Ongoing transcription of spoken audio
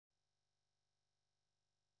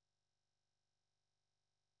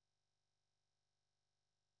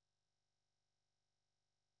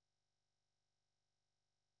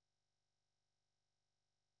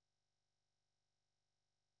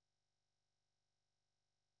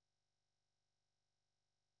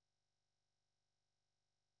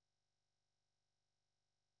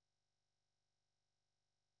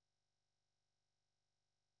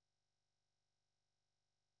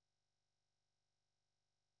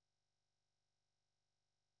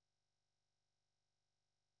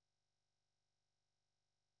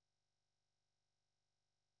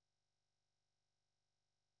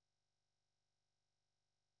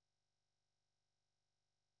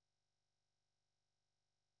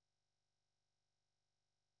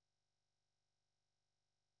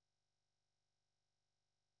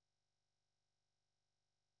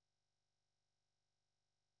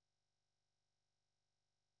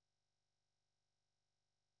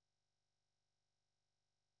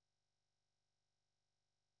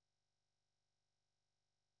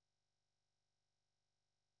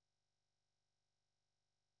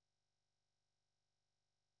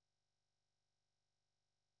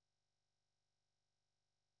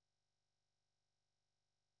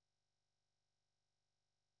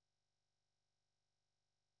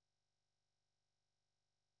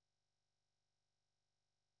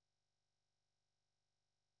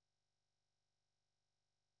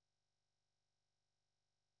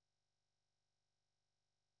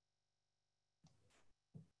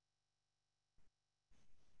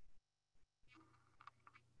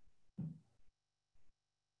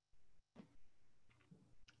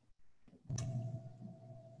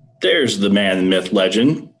There's the man, the myth,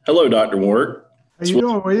 legend. Hello, Dr. Weart. How you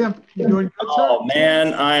doing, William? You doing good, sir? Oh,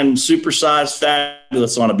 man, I'm supersized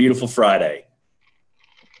fabulous on a beautiful Friday.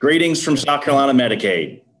 Greetings from South Carolina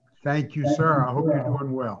Medicaid. Thank you, sir. I hope you're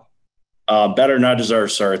doing well. Better than I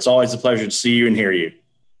deserve, sir. It's always a pleasure to see you and hear you.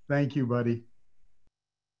 Thank you, buddy.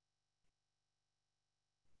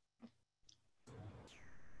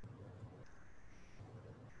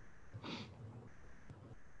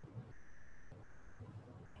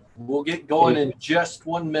 We'll get going in just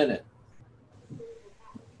 1 minute.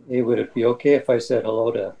 Hey, would it be okay if I said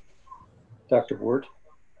hello to Dr. Weart?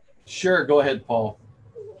 Sure, go ahead, Paul.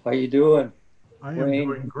 How you doing? I am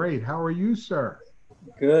doing great. How are you, sir?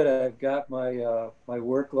 Good. I've got my my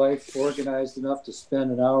work life organized enough to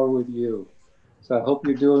spend an hour with you. So I hope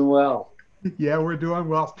you're doing well. Yeah, we're doing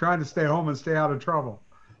well. Trying to stay home and stay out of trouble.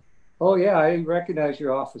 Oh, yeah, I recognize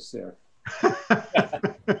your office there.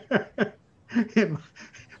 In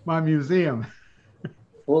my museum.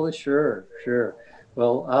 Well, sure.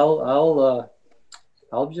 Well,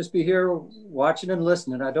 I'll just be here watching and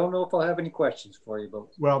listening. I don't know if I'll have any questions for you,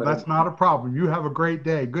 but that's not a problem. You have a great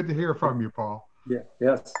day. Good to hear from you, Paul. Yeah.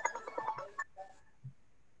 Yes.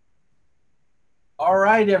 All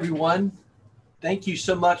right, everyone. Thank you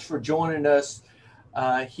so much for joining us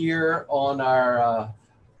here on our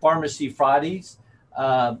Pharmacy Fridays,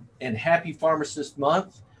 and happy Pharmacist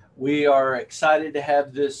Month. We are excited to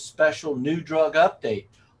have this special new drug update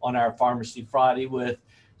on our Pharmacy Friday with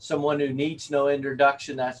someone who needs no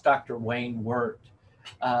introduction. That's Dr. Wayne Weart.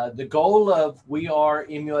 The goal of We Are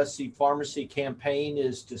MUSC Pharmacy campaign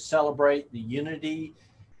is to celebrate the unity,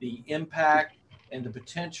 the impact, and the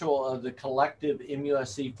potential of the collective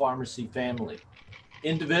MUSC pharmacy family.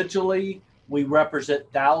 Individually, we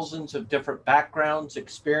represent thousands of different backgrounds,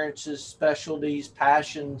 experiences, specialties,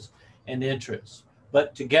 passions, and interests.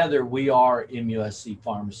 But together, we are MUSC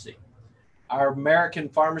Pharmacy. Our American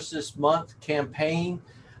Pharmacist Month campaign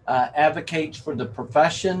advocates for the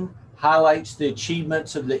profession, highlights the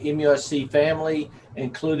achievements of the MUSC family,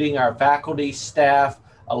 including our faculty, staff,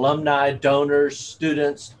 alumni, donors,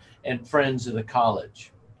 students, and friends of the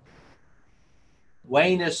college.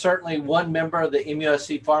 Wayne is certainly one member of the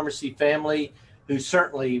MUSC Pharmacy family who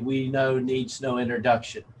certainly we know needs no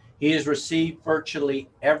introduction. He has received virtually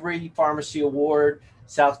every pharmacy award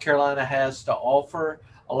South Carolina has to offer,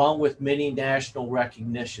 along with many national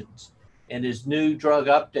recognitions. And his new drug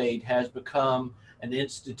update has become an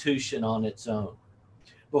institution on its own.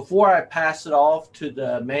 Before I pass it off to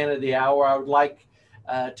the man of the hour, I would like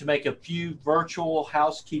to make a few virtual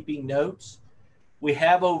housekeeping notes. We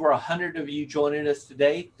have over 100 of you joining us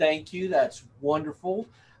today. Thank you. That's wonderful.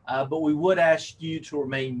 But we would ask you to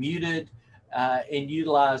remain muted and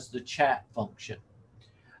utilize the chat function.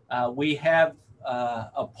 We have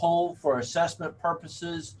a poll for assessment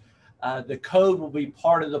purposes. The code will be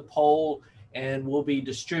part of the poll and will be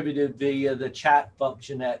distributed via the chat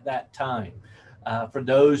function at that time for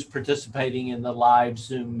those participating in the live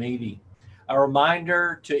Zoom meeting. A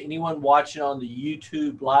reminder to anyone watching on the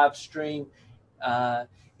YouTube live stream,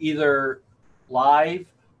 either live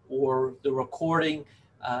or the recording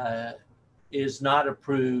is not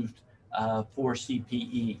approved for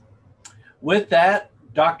CPE. With that,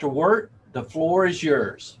 Dr. Weart, the floor is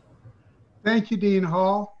yours. Thank you, Dean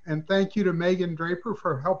Hall, and thank you to Megan Draper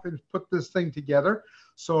for helping put this thing together.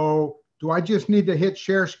 So do I just need to hit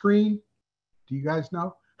share screen? Do you guys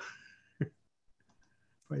know? If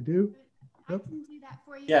I do? I can do that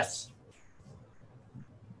for you. Yes.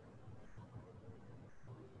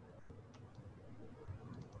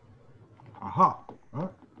 Aha.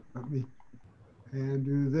 Well, let me and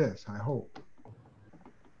do this, I hope.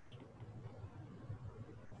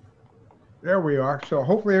 There we are. So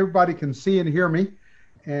hopefully everybody can see and hear me.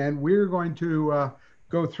 And we're going to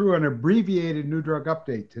go through an abbreviated new drug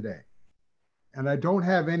update today. And I don't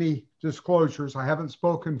have any disclosures. I haven't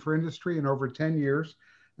spoken for industry in over 10 years,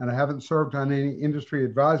 and I haven't served on any industry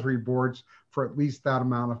advisory boards for at least that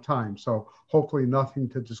amount of time. So hopefully nothing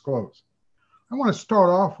to disclose. I want to start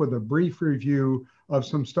off with a brief review of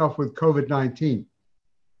some stuff with COVID-19.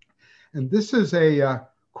 And this is a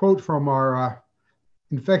quote from our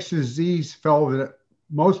infectious disease fellow that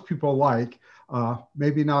most people like,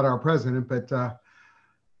 maybe not our president, but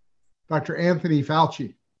Dr. Anthony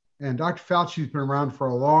Fauci. And Dr. Fauci's been around for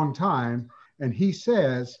a long time, and he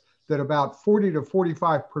says that about 40 to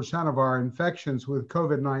 45% of our infections with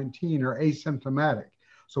COVID-19 are asymptomatic.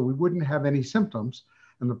 So we wouldn't have any symptoms.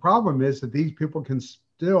 And the problem is that these people can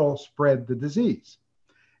still spread the disease.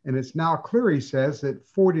 And it's now clear, he says, that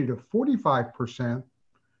 40 to 45%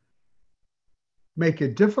 make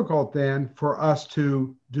it difficult then for us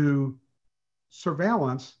to do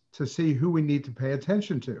surveillance to see who we need to pay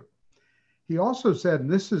attention to. He also said, and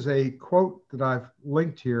this is a quote that I've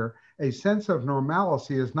linked here, a sense of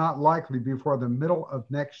normalcy is not likely before the middle of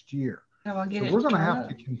next year. So we're going to have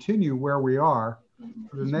to continue where we are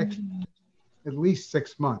for the next at least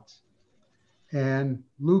 6 months. And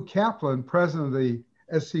Lou Kaplan, president of the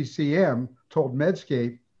SCCM, told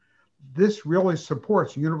Medscape, this really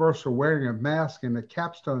supports universal wearing of masks and the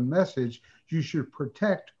capstone message, you should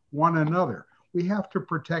protect one another. We have to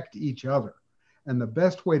protect each other. And the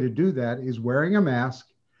best way to do that is wearing a mask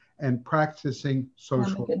and practicing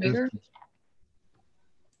social distancing.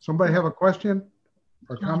 Somebody have a question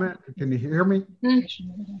or comment? Can you hear me?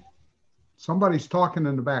 Somebody's talking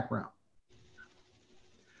in the background.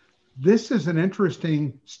 This is an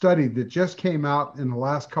interesting study that just came out in the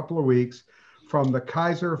last couple of weeks from the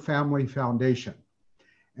Kaiser Family Foundation.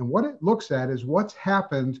 And what it looks at is what's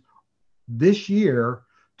happened this year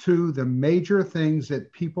to the major things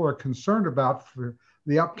that people are concerned about for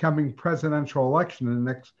the upcoming presidential election in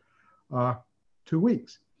the next 2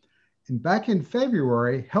 weeks. And back in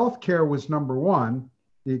February, healthcare was number one,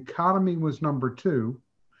 the economy was number two.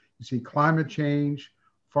 You see climate change,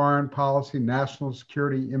 foreign policy, national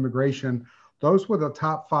security, immigration, those were the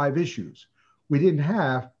top 5 issues. We didn't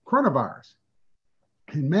have coronavirus.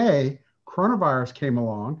 In May, coronavirus came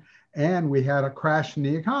along and we had a crash in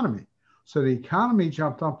the economy. So the economy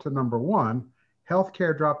jumped up to number one,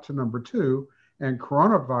 healthcare dropped to number two, and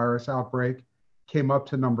coronavirus outbreak came up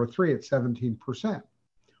to number 3 at 17%.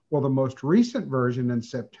 Well, the most recent version in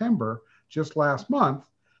September, just last month,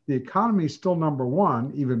 the economy is still number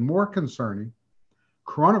one, even more concerning.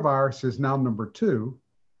 Coronavirus is now number 2.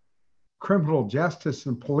 Criminal justice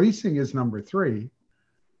and policing is number 3.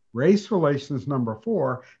 Race relations number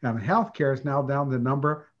 4, and healthcare is now down to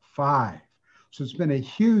number 5. So it's been a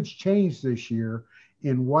huge change this year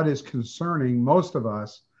in what is concerning most of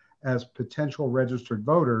us as potential registered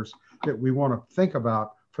voters that we want to think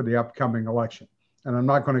about for the upcoming election. And I'm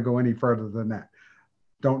not going to go any further than that.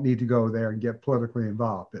 Don't need to go there and get politically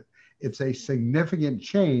involved. But it's a significant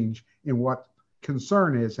change in what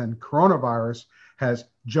concern is, and coronavirus has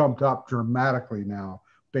jumped up dramatically now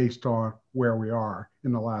based on where we are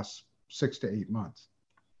in the last 6 to 8 months.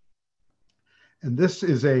 And this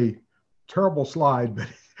is a terrible slide, but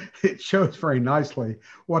it shows very nicely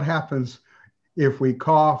what happens if we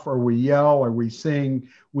cough or we yell or we sing.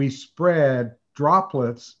 We spread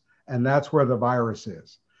droplets, and that's where the virus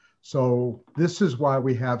is. So this is why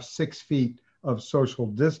we have 6 feet of social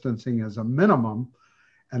distancing as a minimum,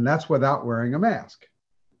 and that's without wearing a mask.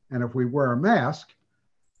 And if we wear a mask,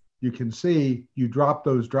 you can see you drop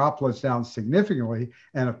those droplets down significantly.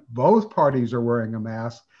 And if both parties are wearing a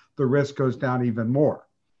mask, the risk goes down even more.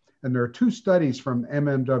 And there are 2 studies from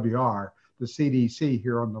MMWR, the CDC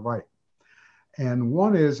here on the right. And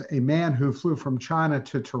one is a man who flew from China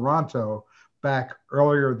to Toronto back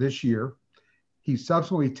earlier this year. He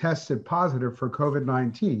subsequently tested positive for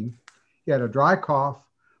COVID-19. He had a dry cough,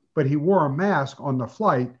 but he wore a mask on the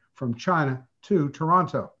flight from China to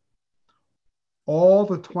Toronto. All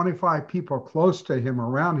the 25 people close to him,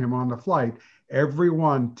 around him on the flight,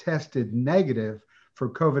 everyone tested negative for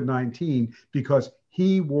COVID-19 because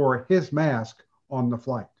he wore his mask on the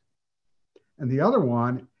flight. And the other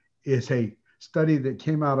one is a study that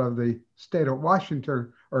came out of the state of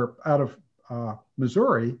Washington, or out of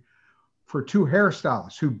Missouri, for 2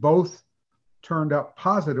 hairstylists who both turned up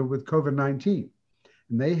positive with COVID-19.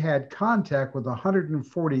 And they had contact with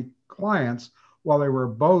 140 clients while they were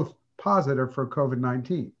both positive for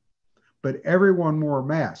COVID-19. But everyone wore a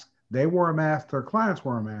mask. They wore a mask, their clients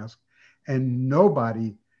wore a mask, and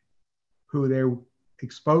nobody who they were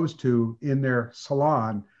exposed to in their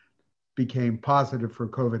salon became positive for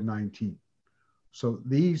COVID-19. So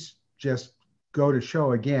these just go to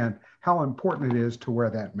show again how important it is to wear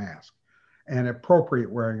that mask, and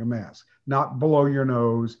appropriate wearing a mask, not below your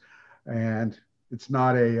nose, and it's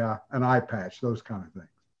not an eye patch, those kind of things.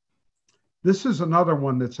 This is another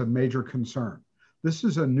one that's a major concern. This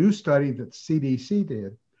is a new study that CDC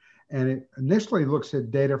did, and it initially looks at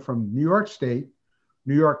data from New York State.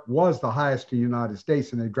 New York was the highest in the United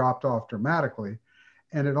States, and they dropped off dramatically.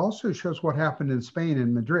 And it also shows what happened in Spain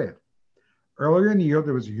and Madrid. Earlier in the year,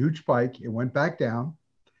 there was a huge spike. It went back down.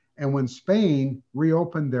 And when Spain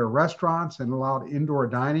reopened their restaurants and allowed indoor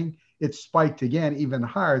dining, it spiked again, even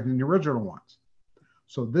higher than the original ones.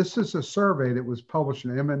 So this is a survey that was published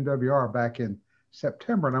in MMWR back in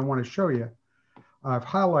September, and I want to show you. I've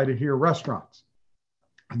highlighted here restaurants.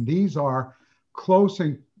 And these are close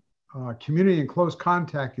and community and close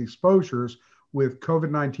contact exposures with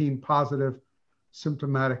COVID-19 positive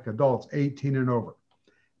symptomatic adults 18 and over.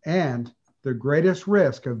 And The greatest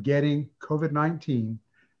risk of getting COVID-19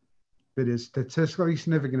 that is statistically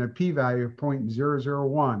significant, a p-value of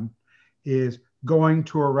 0.001, is going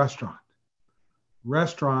to a restaurant.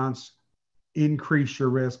 Restaurants increase your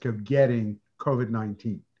risk of getting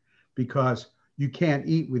COVID-19 because you can't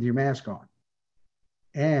eat with your mask on.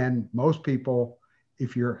 And most people,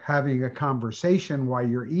 if you're having a conversation while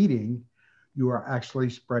you're eating, you are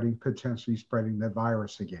actually potentially spreading the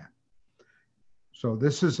virus again. So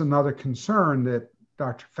this is another concern that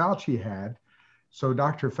Dr. Fauci had. So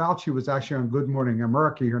Dr. Fauci was actually on Good Morning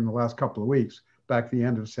America here in the last couple of weeks, back at the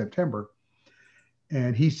end of September.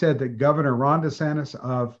 And he said that Governor Ron DeSantis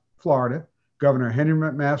of Florida, Governor Henry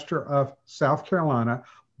McMaster of South Carolina,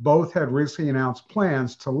 both had recently announced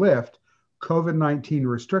plans to lift COVID-19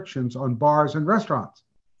 restrictions on bars and restaurants.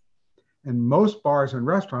 And most bars and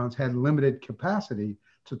restaurants had limited capacity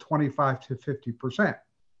to 25 to 50%.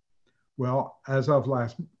 Well, as of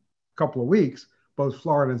last couple of weeks, both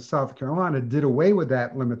Florida and South Carolina did away with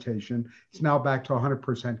that limitation. It's now back to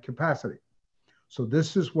 100% capacity. So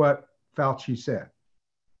this is what Fauci said.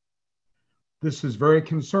 This is very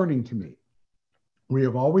concerning to me. We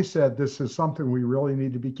have always said this is something we really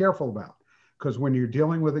need to be careful about, because when you're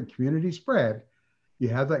dealing with a community spread, you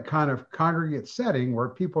have that kind of congregate setting where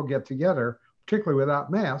people get together, particularly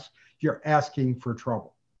without masks, you're asking for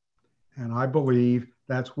trouble. And I believe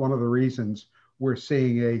that's one of the reasons we're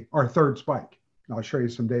seeing our third spike. And I'll show you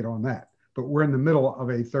some data on that. But we're in the middle of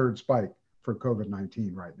a third spike for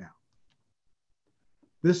COVID-19 right now.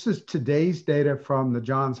 This is today's data from the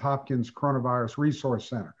Johns Hopkins Coronavirus Resource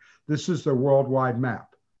Center. This is the worldwide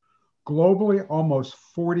map. Globally, almost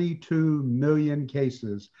 42 million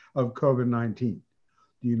cases of COVID-19.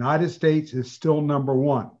 The United States is still number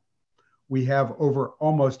one. We have over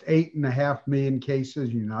almost 8.5 million cases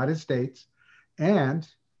in the United States. And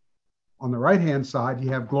on the right-hand side,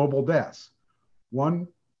 you have global deaths.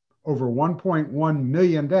 Over 1.1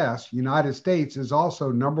 million deaths. United States is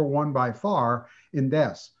also number one by far in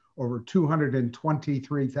deaths, over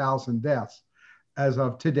 223,000 deaths as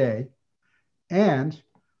of today. And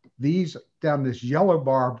these, down this yellow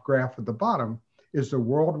bar graph at the bottom, is the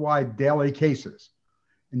worldwide daily cases.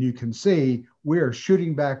 And you can see we are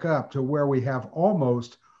shooting back up to where we have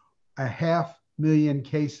almost 500,000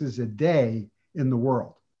 cases a day in the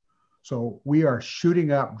world. So we are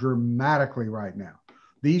shooting up dramatically right now.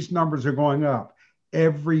 These numbers are going up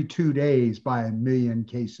every 2 days by 1 million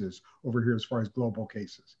cases over here as far as global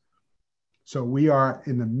cases. So we are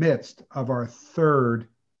in the midst of our third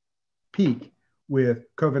peak with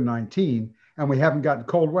COVID-19, and we haven't gotten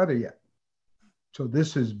cold weather yet. So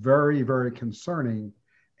this is very, very concerning,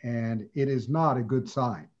 and it is not a good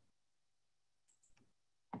sign.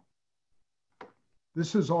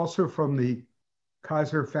 This is also from the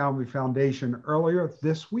Kaiser Family Foundation earlier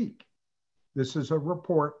this week. This is a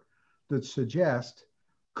report that suggests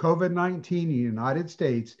COVID-19 in the United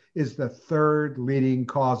States is the third leading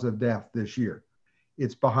cause of death this year.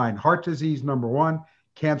 It's behind heart disease, number one,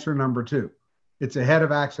 cancer, number two. It's ahead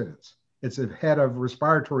of accidents. It's ahead of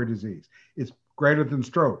respiratory disease. It's greater than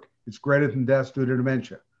stroke. It's greater than deaths due to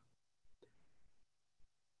dementia.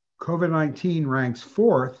 COVID-19 ranks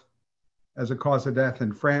fourth as a cause of death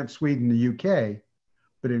in France, Sweden, and the UK,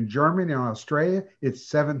 but in Germany and Australia, it's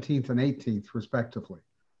 17th and 18th, respectively.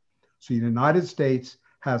 So the United States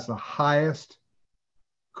has the highest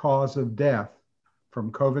cause of death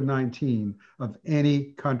from COVID-19 of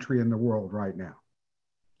any country in the world right now.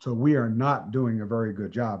 So we are not doing a very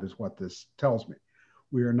good job, is what this tells me.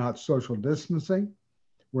 We are not social distancing.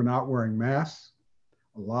 We're not wearing masks.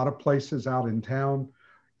 A lot of places out in town,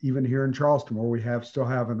 even here in Charleston, where we still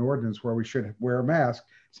have an ordinance where we should wear a mask,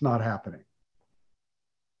 it's not happening.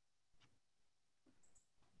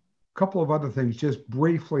 A couple of other things just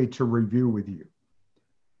briefly to review with you.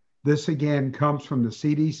 This again comes from the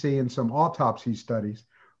CDC and some autopsy studies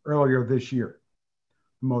earlier this year.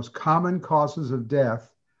 The most common causes of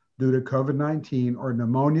death due to COVID-19 are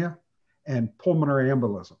pneumonia and pulmonary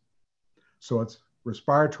embolism. So it's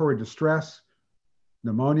respiratory distress,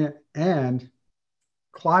 pneumonia, and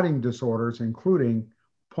clotting disorders, including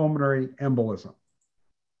pulmonary embolism.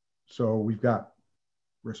 So we've got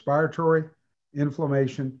respiratory,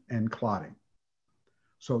 inflammation, and clotting.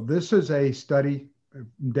 So this is a study,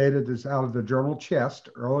 data that's out of the journal Chest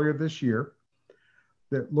earlier this year,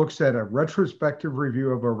 that looks at a retrospective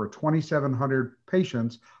review of over 2,700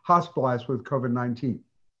 patients hospitalized with COVID-19.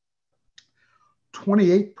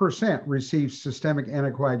 28% received systemic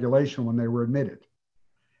anticoagulation when they were admitted.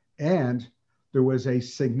 And there was a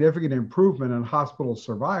significant improvement in hospital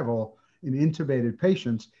survival in intubated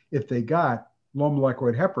patients if they got low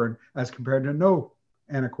molecular weight heparin as compared to no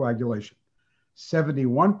anticoagulation.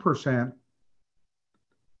 71%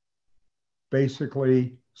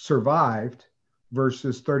 basically survived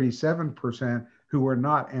versus 37% who were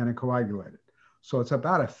not anticoagulated. So it's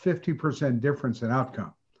about a 50% difference in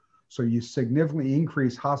outcome. So you significantly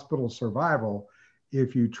increase hospital survival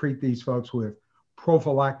if you treat these folks with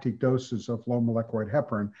prophylactic doses of low molecular weight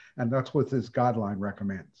heparin, and that's what this guideline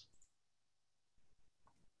recommends.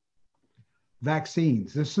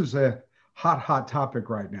 Vaccines. This is a hot topic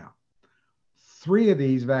right now. 3 of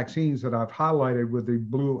these vaccines that I've highlighted with the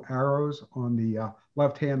blue arrows on the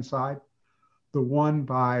left-hand side, the one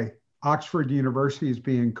by Oxford University is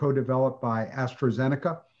being co-developed by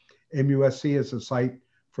AstraZeneca. MUSC is the site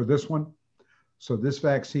for this one. So this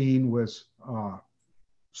vaccine was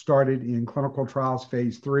started in clinical trials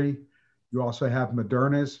phase 3. You also have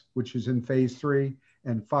Moderna's, which is in phase 3,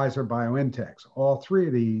 and Pfizer BioNTech's. All 3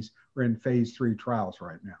 of these are in phase 3 trials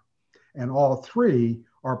right now. And all 3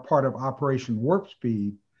 are part of Operation Warp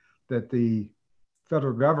Speed that the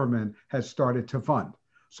federal government has started to fund.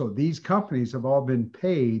 So these companies have all been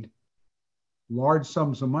paid large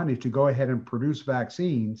sums of money to go ahead and produce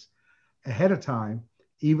vaccines ahead of time,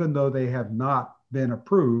 even though they have not been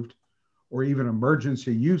approved or even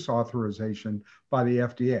emergency use authorization by the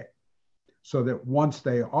FDA. So that once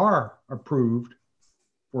they are approved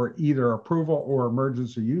for either approval or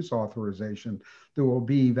emergency use authorization, there will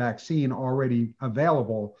be vaccine already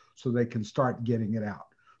available so they can start getting it out.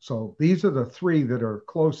 So these are the 3 that are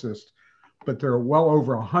closest, but there are well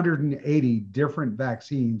over 180 different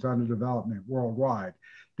vaccines under development worldwide.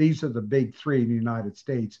 These are the big 3 in the United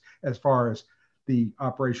States as far as the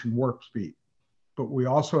Operation Warp Speed. But we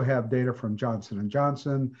also have data from Johnson &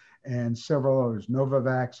 Johnson and several others,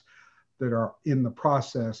 Novavax, that are in the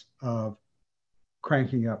process of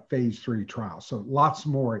cranking up phase 3 trials. So lots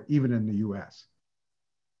more, even in the US.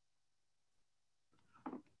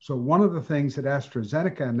 So one of the things that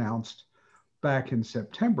AstraZeneca announced back in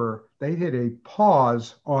September, they did a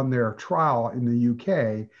pause on their trial in the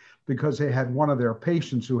UK because they had one of their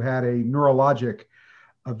patients who had a neurologic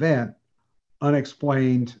event,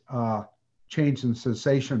 unexplained change in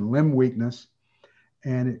sensation, limb weakness,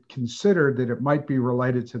 and it considered that it might be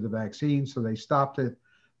related to the vaccine, so they stopped it.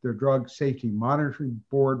 Their Drug Safety Monitoring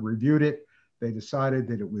Board reviewed it. They decided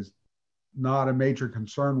that it was not a major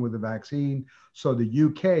concern with the vaccine, so the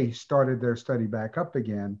UK started their study back up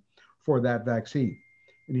again for that vaccine.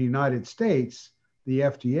 In the United States, the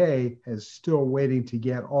FDA is still waiting to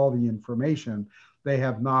get all the information. They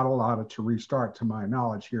have not allowed it to restart, to my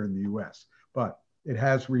knowledge, here in the US, but it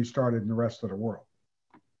has restarted in the rest of the world.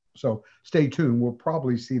 So stay tuned. We'll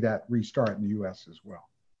probably see that restart in the US as well.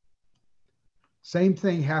 Same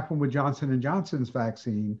thing happened with Johnson & Johnson's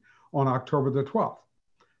vaccine on October the 12th.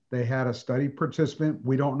 They had a study participant.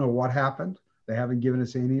 We don't know what happened. They haven't given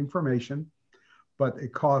us any information, but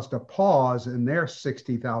it caused a pause in their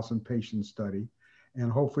 60,000 patient study,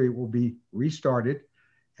 and hopefully it will be restarted.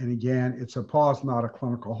 And again, it's a pause, not a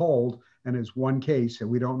clinical hold, and it's one case, and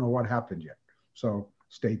we don't know what happened yet. So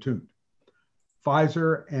stay tuned.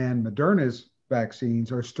 Pfizer and Moderna's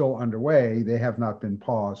vaccines are still underway. They have not been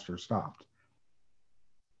paused or stopped.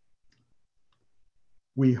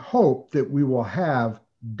 We hope that we will have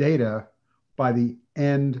data by the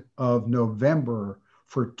end of November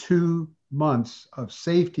for 2 months of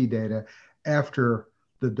safety data after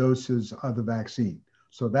the doses of the vaccine.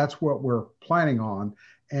 So that's what we're planning on.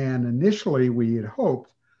 And initially, we had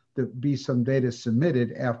hoped there'd be some data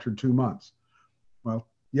submitted after 2 months. Well,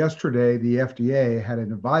 yesterday, the FDA had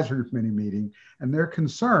an advisory committee meeting, and they're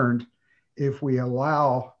concerned if we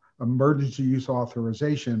allow emergency use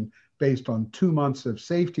authorization based on 2 months of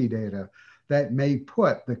safety data, that may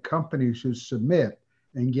put the companies who submit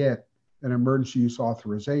and get an emergency use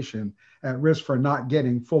authorization at risk for not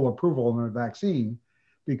getting full approval on a vaccine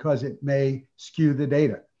because it may skew the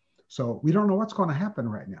data. So we don't know what's going to happen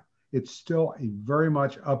right now. It's still a very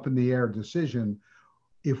much up in the air decision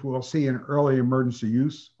if we'll see an early emergency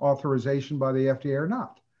use authorization by the FDA or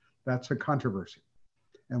not. That's a controversy.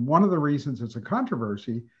 And one of the reasons it's a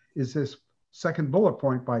controversy is this second bullet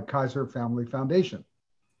point by Kaiser Family Foundation.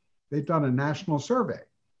 They've done a national survey.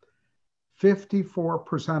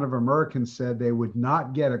 54% of Americans said they would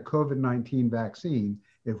not get a COVID-19 vaccine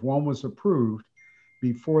if one was approved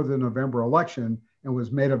before the November election and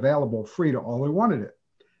was made available free to all who wanted it,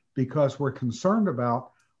 because we're concerned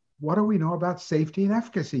about what do we know about safety and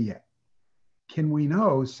efficacy yet? Can we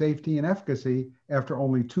know safety and efficacy after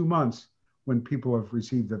only 2 months when people have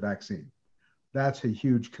received the vaccine? That's a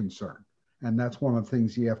huge concern. And that's one of the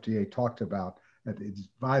things the FDA talked about at the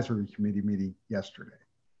advisory committee meeting yesterday.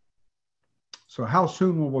 So how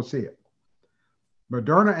soon will we see it?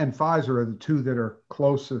 Moderna and Pfizer are the two that are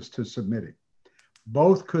closest to submitting.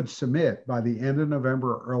 Both could submit by the end of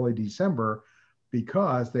November or early December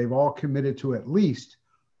because they've all committed to at least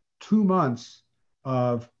 2 months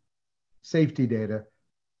of safety data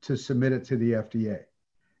to submit it to the FDA.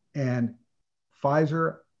 And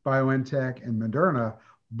Pfizer, BioNTech, and Moderna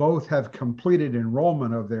both have completed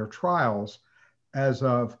enrollment of their trials as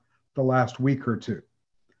of the last week or two,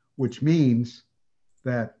 which means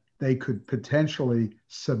that they could potentially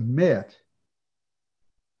submit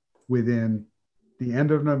within the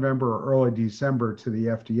end of November or early December to the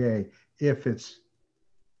FDA if it's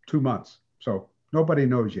 2 months. So nobody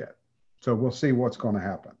knows yet. So we'll see what's going to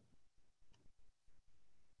happen.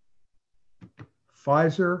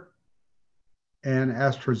 Pfizer and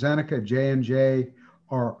AstraZeneca, J&J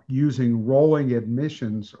are using rolling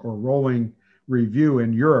admissions or rolling review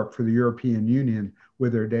in Europe for the European Union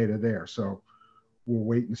with their data there. So we'll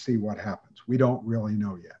wait and see what happens. We don't really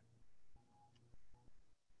know yet.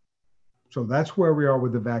 So that's where we are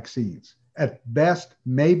with the vaccines. At best,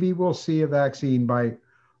 maybe we'll see a vaccine by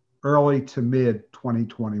early to mid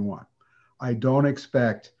 2021. I don't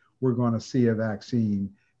expect we're going to see a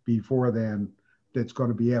vaccine before then that's going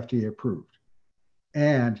to be FDA approved.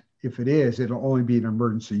 And if it is, it'll only be an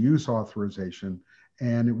emergency use authorization,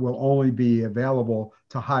 and it will only be available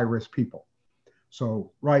to high-risk people.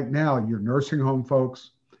 So right now, your nursing home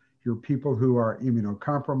folks, your people who are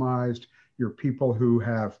immunocompromised, your people who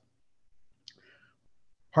have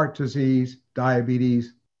heart disease,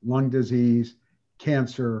 diabetes, lung disease,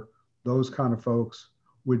 cancer, those kind of folks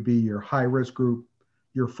would be your high-risk group.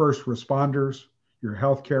 Your first responders, your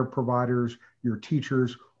healthcare providers, your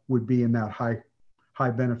teachers would be in that high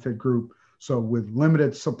benefit group. So with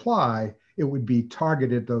limited supply, it would be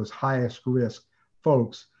targeted those highest risk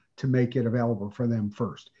folks to make it available for them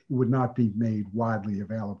first. It would not be made widely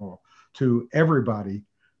available to everybody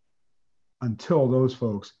until those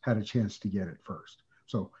folks had a chance to get it first.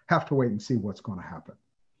 So have to wait and see what's going to happen.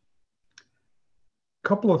 A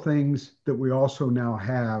couple of things that we also now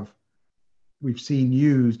have, we've seen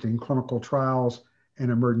used in clinical trials and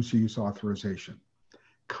emergency use authorization.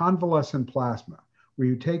 Convalescent plasma, where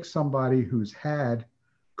you take somebody who's had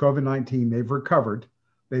COVID-19, they've recovered,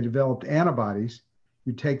 they developed antibodies,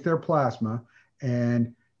 you take their plasma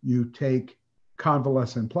and you take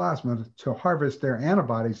convalescent plasma to harvest their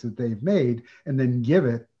antibodies that they've made and then give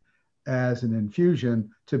it as an infusion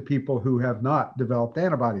to people who have not developed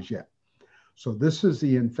antibodies yet. So this is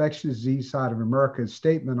the Infectious Disease Side of America's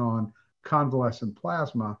statement on convalescent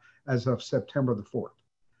plasma as of September the 4th.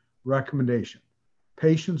 Recommendation: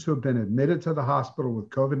 patients who have been admitted to the hospital with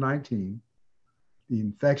COVID-19, the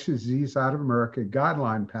Infectious Disease Side of America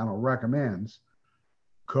guideline panel recommends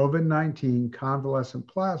COVID-19 convalescent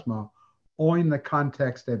plasma only in the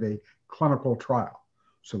context of a clinical trial.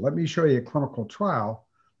 So let me show you a clinical trial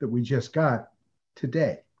that we just got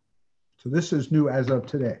today. So this is new as of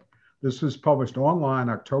today. This was published online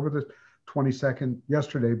October the 22nd,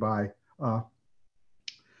 yesterday, by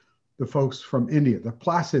the folks from India, the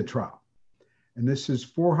Placid trial. And this is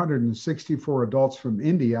 464 adults from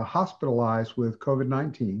India hospitalized with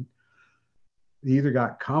COVID-19. They either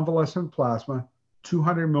got convalescent plasma,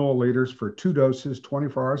 200 milliliters for 2 doses,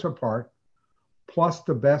 24 hours apart, plus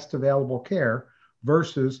the best available care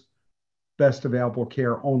versus best available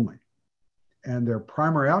care only. And their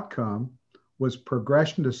primary outcome was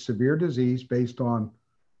progression to severe disease based on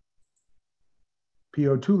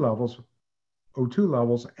PO2 levels, O2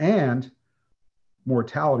 levels, and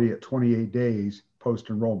mortality at 28 days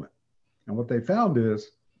post-enrollment. And what they found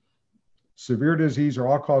is severe disease or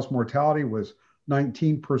all-cause mortality was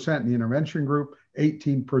 19% in the intervention group,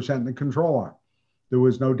 18% in the control arm. There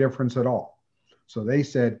was no difference at all. So they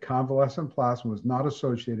said convalescent plasma was not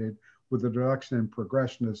associated with a reduction in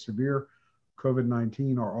progression to severe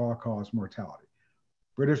COVID-19 or all-cause mortality.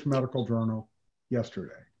 British Medical Journal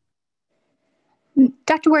yesterday.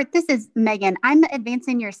 Dr. Weart, this is Megan. I'm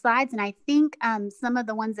advancing your slides, and I think some of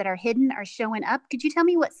the ones that are hidden are showing up. Could you tell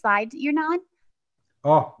me what slide you're on?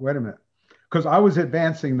 Oh, wait a minute. Because I was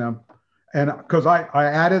advancing them, and because I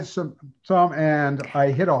added some, and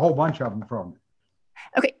I hit a whole bunch of them from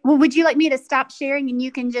it. Okay. Well, would you like me to stop sharing and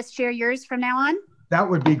you can just share yours from now on? That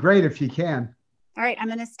would be great if you can. All right. I'm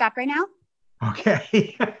going to stop right now.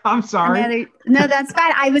 Okay. I'm sorry. No, that's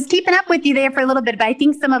fine. I was keeping up with you there for a little bit, but I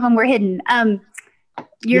think some of them were hidden.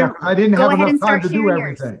 Yeah, I didn't have enough time to do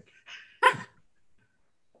everything.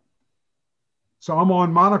 So I'm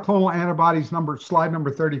on monoclonal antibodies slide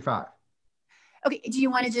number 35. Okay. Do you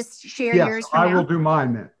want to just share yours from I now? will do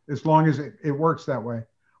mine then, as long as it works that way.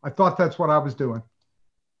 I thought that's what I was doing.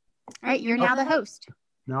 All right. You're now the host.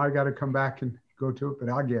 Now I got to come back and go to it, but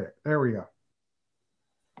I'll get it. There we go.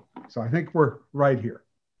 So I think we're right here.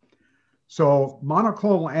 So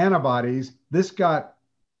monoclonal antibodies, this got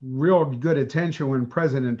real good attention when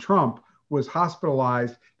President Trump was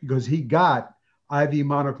hospitalized because he got IV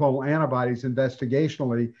monoclonal antibodies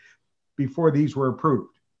investigationally before these were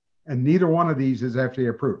approved. And neither one of these is FDA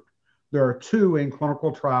approved. There are two in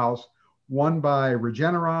clinical trials, one by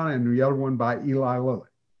Regeneron and the other one by Eli Lilly.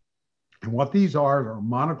 And what these are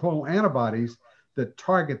monoclonal antibodies that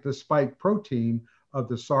target the spike protein of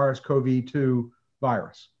the SARS-CoV-2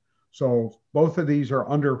 virus. So both of these are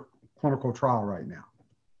under clinical trial right now.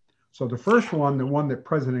 So the first one, the one that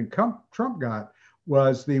President Trump got,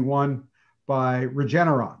 was the one by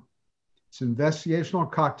Regeneron. It's an investigational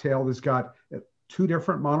cocktail that's got two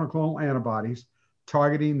different monoclonal antibodies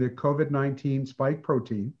targeting the COVID-19 spike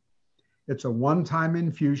protein. It's a one-time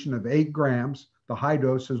infusion of 8 grams. The high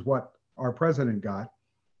dose is what our president got.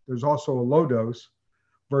 There's also a low dose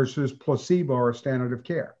versus placebo or standard of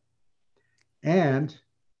care. And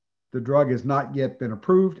the drug has not yet been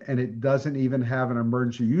approved, and it doesn't even have an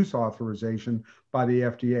emergency use authorization by the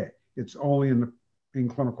FDA. It's only in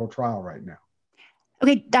clinical trial right now.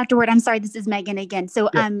 Okay, Dr. Weart, I'm sorry, this is Megan again. So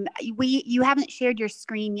yeah. You haven't shared your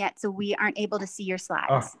screen yet, so we aren't able to see your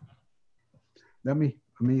slides. Let me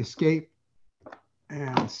escape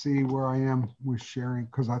and see where I am with sharing,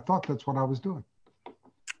 because I thought that's what I was doing.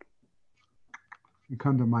 You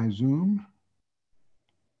come to my Zoom,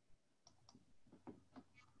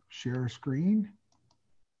 share screen,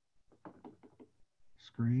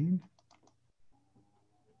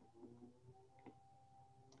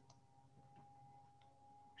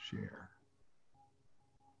 share.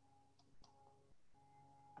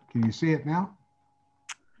 Can you see it now?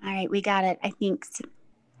 All right, we got it, I think.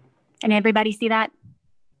 And everybody see that?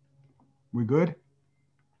 We good?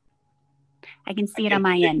 I can see it on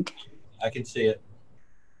my end. I can see it.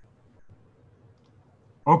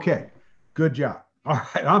 Okay, good job. All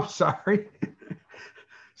right, I'm sorry.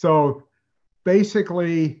 So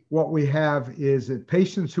basically what we have is that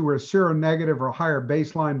patients who are seronegative or higher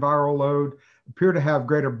baseline viral load appear to have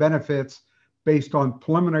greater benefits based on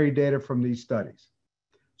preliminary data from these studies.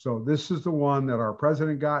 So this is the one that our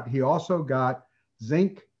president got. He also got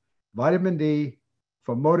zinc, vitamin D,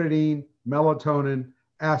 famotidine, melatonin,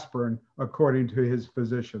 aspirin, according to his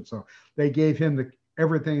physician. So they gave him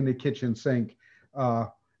everything in the kitchen sink,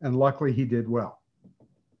 and luckily he did well.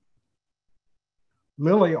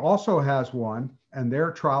 Lilly also has one, and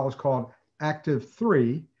their trial is called Active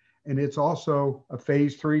 3, and it's also a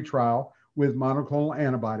phase 3 trial with monoclonal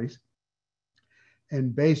antibodies.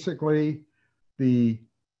 And basically, the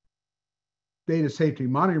Data Safety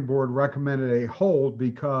Monitoring Board recommended a hold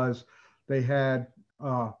because they had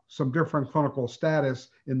some different clinical status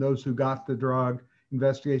in those who got the drug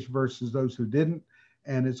investigation versus those who didn't.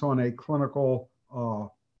 And it's on a clinical,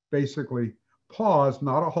 basically, pause,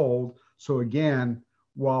 not a hold. So again,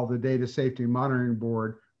 while the Data Safety Monitoring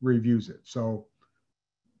Board reviews it. So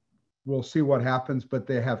we'll see what happens, but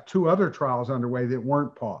they have 2 other trials underway that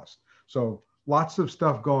weren't paused. So lots of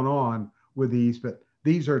stuff going on with these, but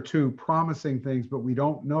these are 2 promising things, but we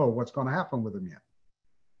don't know what's going to happen with them yet.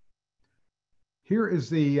 Here is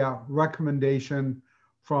the recommendation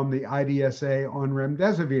from the IDSA on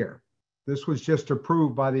remdesivir. This was just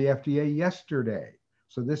approved by the FDA yesterday.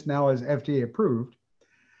 So this now is FDA approved.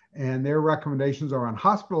 And their recommendations are on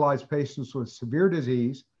hospitalized patients with severe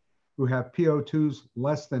disease who have PO2s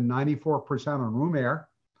less than 94% on room air,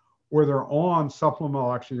 or they're on supplemental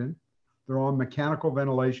oxygen, they're on mechanical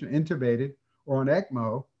ventilation, intubated, or on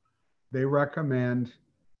ECMO. They recommend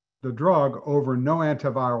the drug over no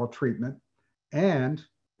antiviral treatment. And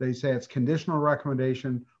they say it's conditional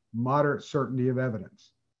recommendation, moderate certainty of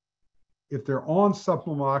evidence. If they're on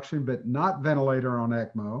supplemental oxygen but not ventilator on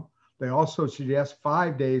ECMO, they also suggest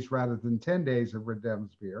 5 days rather than 10 days of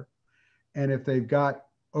remdesivir. And if they've got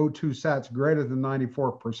O2 sats greater than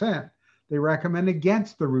 94%, they recommend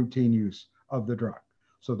against the routine use of the drug.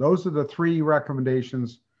 So those are the 3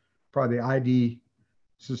 recommendations by the ID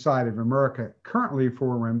Society of America currently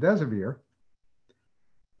for remdesivir.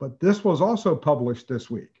 But this was also published this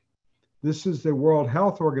week. This is the World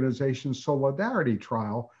Health Organization Solidarity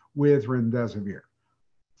Trial with remdesivir.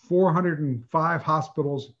 405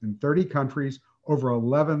 hospitals in 30 countries, over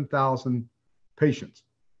 11,000 patients.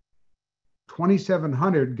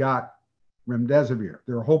 2,700 got remdesivir.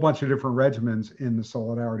 There are a whole bunch of different regimens in the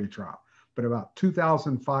Solidarity trial, but about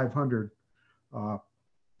 2,500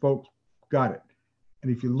 folks got it.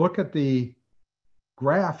 And if you look at the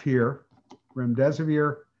graph here,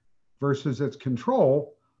 remdesivir versus its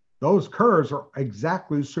control, those curves are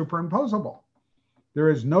exactly superimposable. there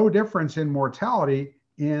is no difference in mortality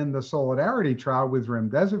in the Solidarity trial with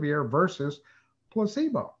remdesivir versus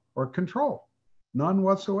placebo or control, none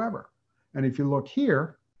whatsoever. And if you look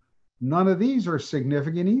here, none of these are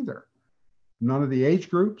significant either. None of the age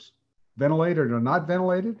groups, ventilated or not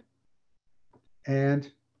ventilated,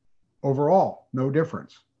 and overall, no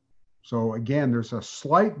difference. So again, there's a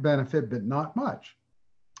slight benefit, but not much.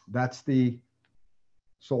 That's the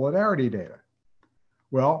Solidarity data.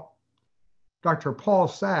 Well, Dr. Paul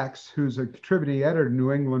Sachs, who's a contributing editor to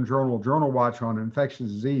New England Journal Watch on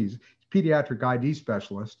infectious disease, pediatric ID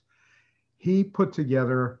specialist, he put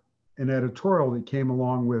together an editorial that came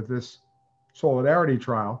along with this Solidarity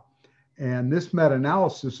trial. And this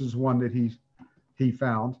meta-analysis is one that he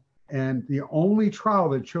found. And the only trial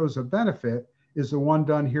that shows a benefit is the one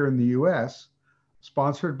done here in the US,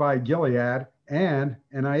 sponsored by Gilead and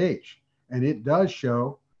NIH. And it does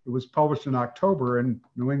show, it was published in October in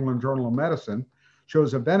New England Journal of Medicine,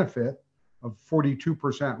 shows a benefit of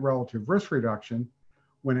 42% relative risk reduction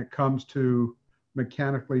when it comes to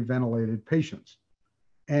mechanically ventilated patients.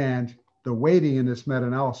 And the weighting in this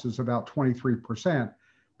meta-analysis is about 23%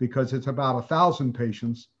 because it's about 1,000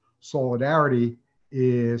 patients. Solidarity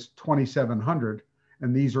is 2,700,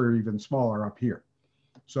 and these are even smaller up here.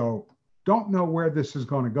 So don't know where this is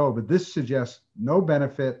going to go, but this suggests no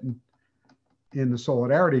benefit in the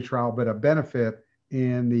Solidarity trial, but a benefit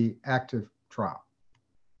in the active trial.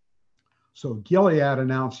 So Gilead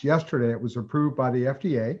announced yesterday it was approved by the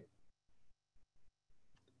FDA.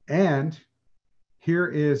 And here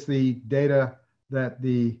is the data that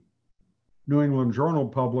the New England Journal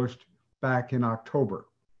published back in October,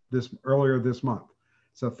 earlier this month.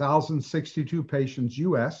 It's 1,062 patients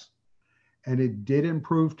US, and it did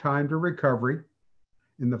improve time to recovery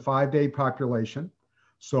in the 5-day population.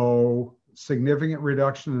 So significant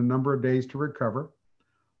reduction in the number of days to recover,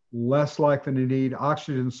 less likely to need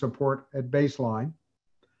oxygen support at baseline,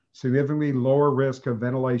 significantly lower risk of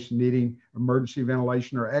ventilation, needing emergency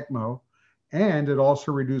ventilation or ECMO, and it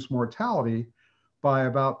also reduced mortality by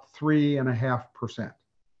about 3.5%.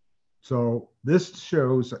 So this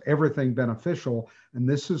shows everything beneficial, and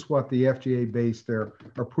this is what the FDA based their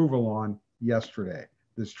approval on yesterday,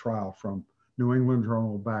 this trial from New England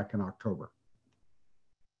Journal back in October.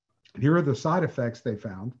 Here are the side effects they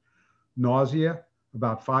found. Nausea,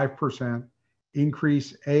 about 5%,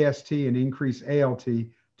 increase AST and increase ALT, 2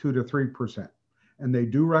 to 3%. And they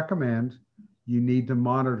do recommend you need to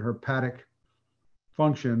monitor hepatic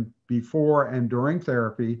function before and during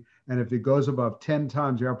therapy. And if it goes above 10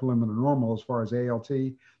 times the upper limit of normal as far as ALT,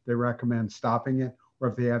 they recommend stopping it, or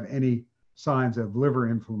if they have any signs of liver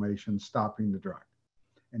inflammation, stopping the drug.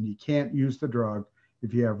 And you can't use the drug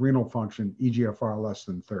if you have renal function, eGFR less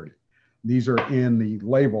than 30. These are in the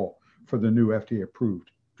label for the new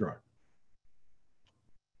FDA-approved drug.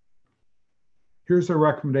 Here's a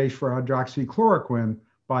recommendation for hydroxychloroquine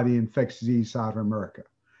by the Infectious Disease Society of America.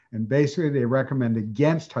 And basically, they recommend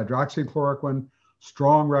against hydroxychloroquine,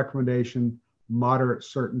 strong recommendation, moderate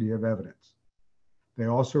certainty of evidence. They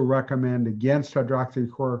also recommend against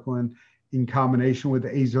hydroxychloroquine in combination with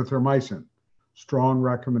azithromycin, strong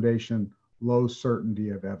recommendation, low certainty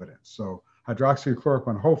of evidence. So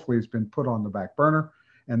hydroxychloroquine hopefully has been put on the back burner,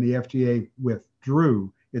 and the FDA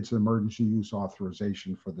withdrew its emergency use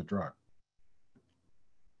authorization for the drug.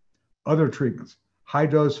 Other treatments,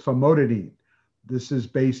 high-dose famotidine. This is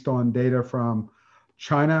based on data from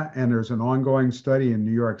China, and there's an ongoing study in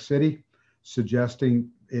New York City suggesting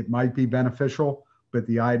it might be beneficial, but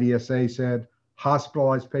the IDSA said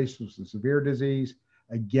hospitalized patients with severe disease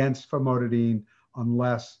against famotidine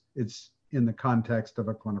unless it's in the context of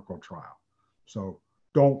a clinical trial. So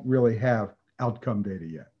don't really have outcome data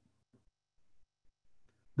yet.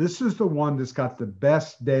 This is the one that's got the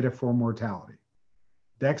best data for mortality.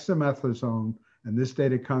 Dexamethasone, and this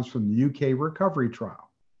data comes from the UK recovery trial.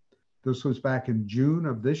 This was back in June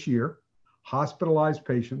of this year. Hospitalized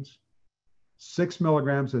patients, 6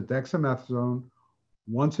 milligrams of dexamethasone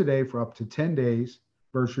once a day for up to 10 days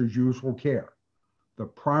versus usual care. The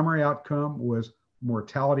primary outcome was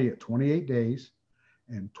mortality at 28 days,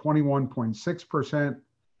 and 21.6%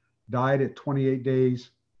 died at 28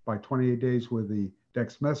 days, by 28 days with the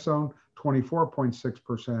dexamethasone,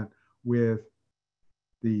 24.6% with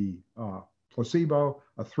the placebo,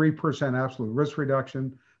 a 3% absolute risk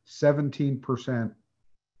reduction, 17%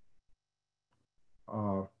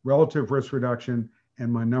 relative risk reduction,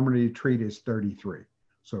 and my number to treat is 33.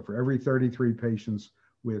 So for every 33 patients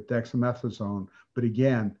with dexamethasone, but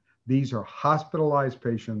again, these are hospitalized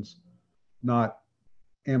patients, not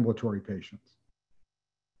ambulatory patients.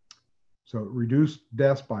 So it reduced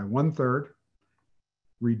deaths by 1/3.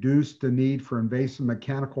 reduced the need for invasive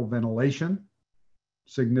mechanical ventilation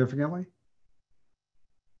significantly,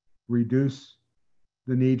 reduce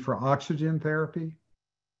the need for oxygen therapy,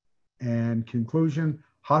 and conclusion,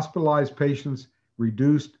 hospitalized patients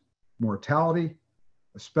reduced mortality,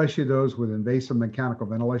 especially those with invasive mechanical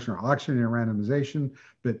ventilation or oxygen randomization,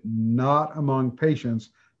 but not among patients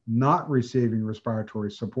not receiving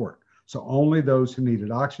respiratory support. So only those who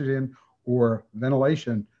needed oxygen or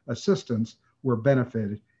ventilation assistance were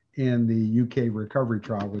benefited in the UK recovery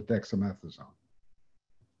trial with dexamethasone.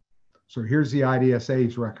 So here's the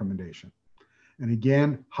IDSA's recommendation. And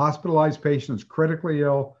again, hospitalized patients critically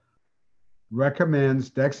ill recommends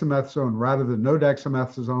dexamethasone rather than no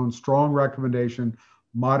dexamethasone, strong recommendation,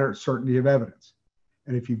 moderate certainty of evidence.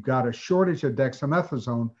 And if you've got a shortage of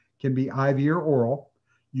dexamethasone, can be IV or oral,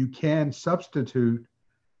 you can substitute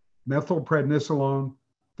methylprednisolone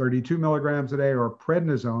 32 milligrams a day or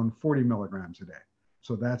prednisone 40 milligrams a day.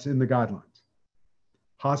 So that's in the guidelines.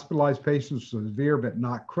 Hospitalized patients with severe but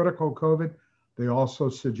not critical COVID, they also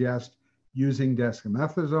suggest using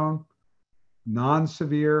dexamethasone.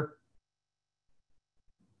 Non-severe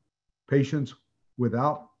patients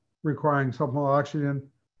without requiring supplemental oxygen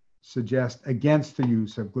suggest against the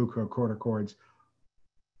use of glucocorticoids.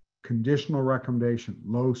 Conditional recommendation,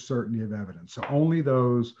 low certainty of evidence. So only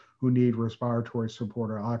those who need respiratory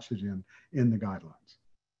support or oxygen in the guidelines.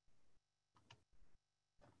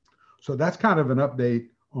 So that's kind of an update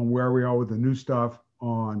on where we are with the new stuff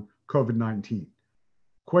on COVID-19.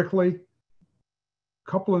 Quickly,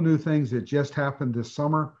 a couple of new things that just happened this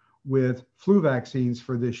summer with flu vaccines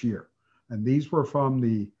for this year. And these were from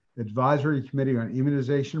the Advisory Committee on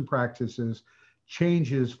Immunization Practices,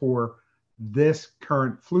 changes for this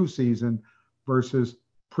current flu season versus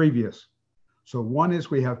previous. So one is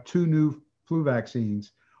we have 2 new flu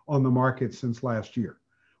vaccines on the market since last year.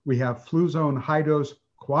 We have Fluzone high dose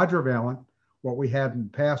quadrivalent. What we had in the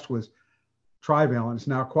past was trivalent, it's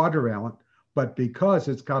now quadrivalent, but because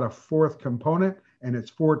it's got a 4th component and it's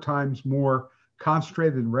 4 times more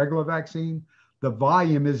concentrated than regular vaccine, the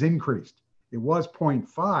volume is increased. It was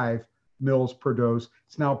 0.5 mils per dose.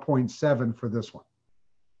 It's now 0.7 for this one.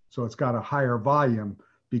 So it's got a higher volume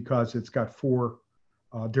because it's got 4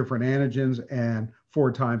 different antigens and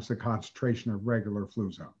 4 times the concentration of regular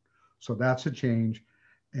Fluzone. So that's a change.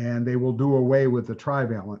 And they will do away with the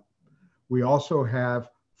trivalent. We also have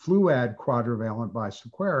Fluad quadrivalent by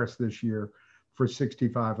Seqirus this year for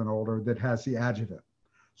 65 and older that has the adjuvant.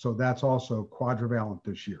 So that's also quadrivalent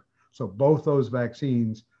this year. So both those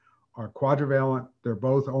vaccines are quadrivalent. They're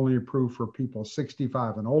both only approved for people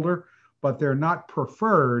 65 and older, but they're not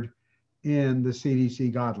preferred in the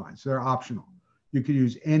CDC guidelines. They're optional. You could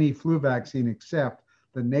use any flu vaccine except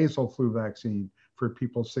the nasal flu vaccine for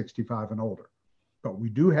people 65 and older. But we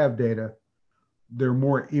do have data. They're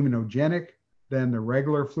more immunogenic than the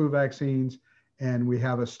regular flu vaccines. And we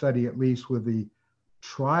have a study, at least with the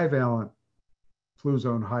trivalent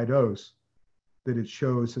Fluzone high dose, that it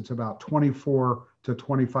shows it's about 24 to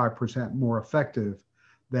 25% more effective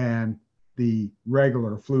than the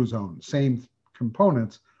regular Fluzone. Same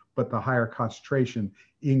components, but the higher concentration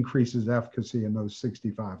increases efficacy in those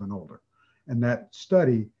 65 and older. And that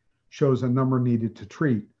study shows a number needed to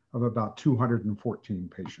treat of about 214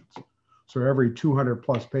 patients. So every 200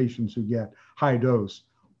 plus patients who get high dose,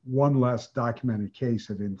 1 less documented case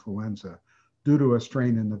of influenza due to a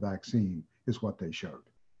strain in the vaccine is what they showed.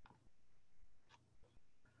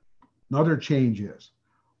 Another change is,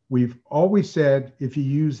 we've always said if you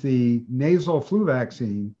use the nasal flu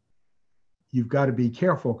vaccine, you've got to be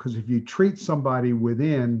careful because if you treat somebody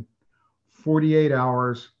within 48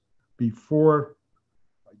 hours before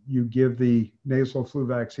you give the nasal flu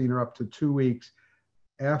vaccine or up to 2 weeks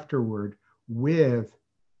afterward with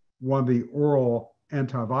one of the oral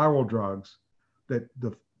antiviral drugs, that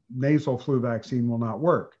the nasal flu vaccine will not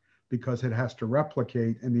work because it has to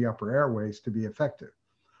replicate in the upper airways to be effective.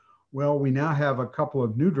 Well, we now have a couple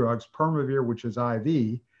of new drugs, Permavir, which is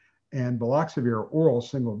IV, and Baloxavir, oral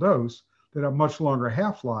single dose, that have much longer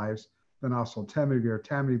half-lives than oseltamivir,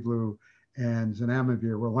 Tamiflu, and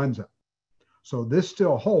zanamivir, Relenza. So this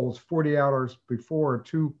still holds 40 hours before,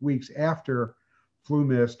 2 weeks after flu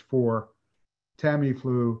mist for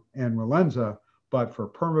Tamiflu and Relenza, but for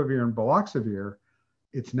Permavir and Baloxavir,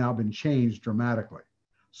 it's now been changed dramatically.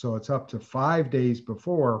 So it's up to 5 days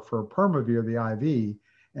before for Permavir, the IV,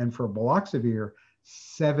 and for Baloxavir,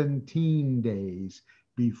 17 days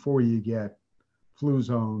before you get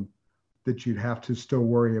Fluzone, that you'd have to still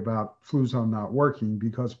worry about Fluzone not working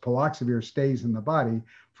because Baloxavir stays in the body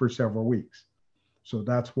for several weeks. So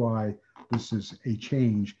that's why this is a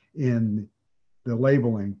change in the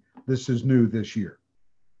labeling. This is new this year.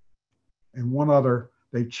 And one other,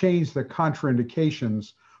 they changed the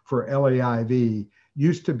contraindications for LAIV.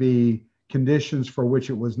 Used to be conditions for which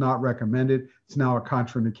it was not recommended. It's now a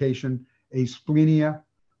contraindication: asplenia,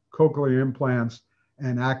 cochlear implants,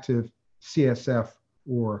 and active CSF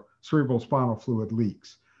or cerebral spinal fluid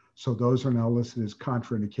leaks. So those are now listed as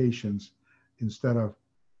contraindications instead of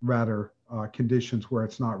rather conditions where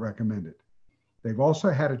it's not recommended. They've also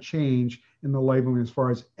had a change in the labeling as far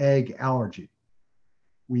as egg allergy.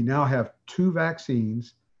 We now have 2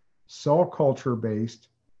 vaccines, cell culture based,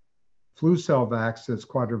 Flucelvax that's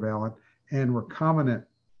quadrivalent, and recombinant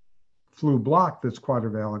flu block that's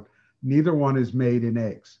quadrivalent. Neither one is made in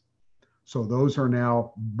eggs. So those are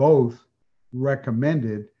now both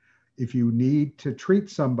recommended. If you need to treat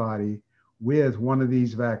somebody with one of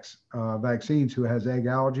these vaccines who has egg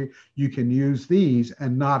allergy, you can use these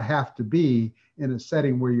and not have to be in a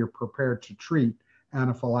setting where you're prepared to treat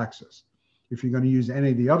anaphylaxis. If you're going to use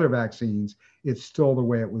any of the other vaccines, it's still the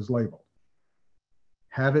way it was labeled.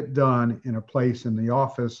 Have it done in a place in the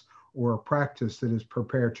office or a practice that is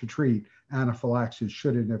prepared to treat anaphylaxis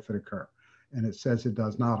should and if it occur. And it says it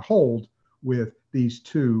does not hold with these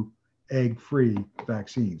 2 egg-free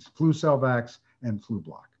vaccines, Flucelvax and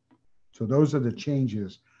Flublock. So those are the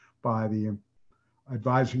changes by the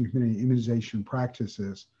Advisory Committee on Immunization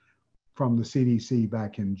Practices from the CDC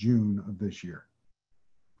back in June of this year.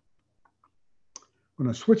 I'm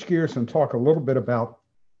going to switch gears and talk a little bit about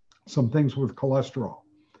some things with cholesterol.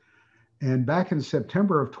 And back in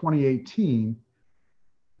September of 2018,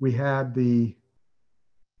 we had the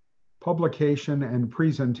publication and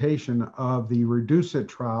presentation of the REDUCE-IT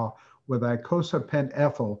trial with icosapent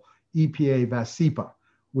ethyl EPA Vascepa,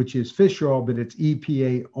 which is fish oil, but it's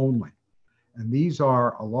EPA only. And these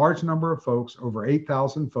are a large number of folks, over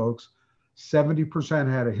 8,000 folks.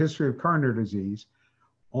 70% had a history of coronary disease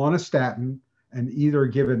on a statin and either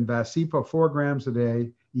given Vascepa 4 grams a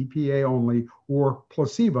day, EPA only, or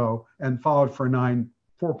placebo and followed for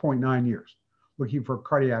 4.9 years, looking for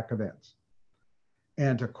cardiac events.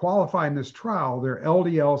 And to qualify in this trial, their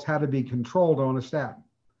LDLs had to be controlled on a statin.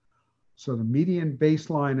 So the median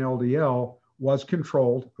baseline LDL was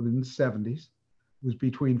controlled in the 70s, was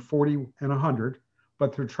between 40 and 100,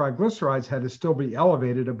 but their triglycerides had to still be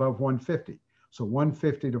elevated above 150. So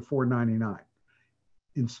 150 to 499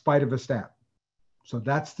 in spite of a statin. So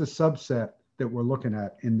that's the subset that we're looking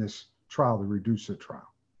at in this trial, the REDUCE-IT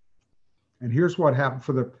trial. And here's what happened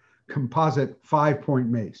for the composite 5-point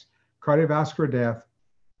MACE: cardiovascular death,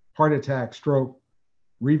 heart attack, stroke,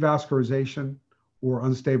 revascularization, or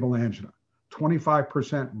unstable angina.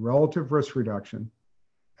 25% relative risk reduction,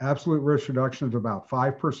 absolute risk reduction of about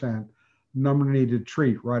 5%, number needed to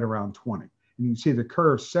treat right around 20. And you can see the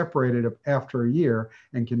curve separated after a year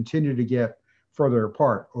and continue to get further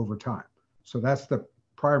apart over time. So that's the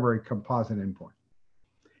primary composite endpoint.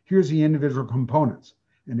 Here's the individual components.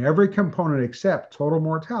 And every component except total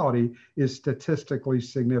mortality is statistically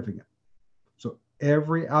significant. So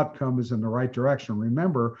every outcome is in the right direction.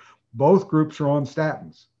 Remember, both groups are on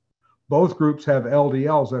statins. Both groups have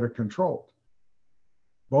LDLs that are controlled.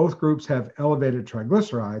 Both groups have elevated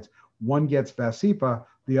triglycerides. One gets Vascepa,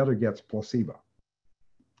 the other gets placebo.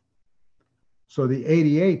 So the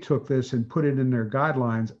ADA took this and put it in their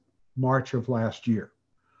guidelines March of last year.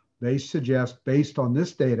 They suggest, based on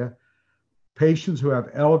this data, patients who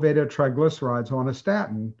have elevated triglycerides on a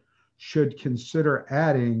statin should consider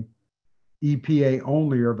adding EPA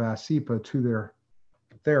only or Vascepa to their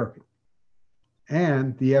therapy.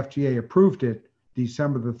 And the FDA approved it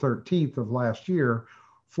December the 13th of last year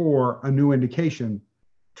for a new indication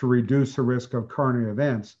to reduce the risk of coronary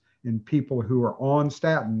events in people who are on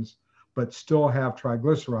statins but still have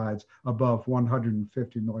triglycerides above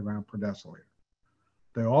 150 milligram per deciliter.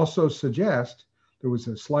 They also suggest there was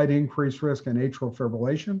a slight increased risk in atrial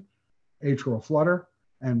fibrillation, atrial flutter,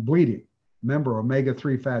 and bleeding. Remember,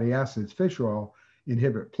 omega-3 fatty acids, fish oil,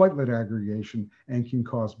 inhibit platelet aggregation and can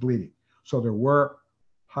cause bleeding. So there were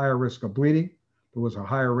higher risk of bleeding. There was a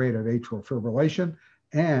higher rate of atrial fibrillation.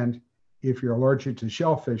 And if you're allergic to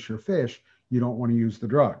shellfish or fish, you don't want to use the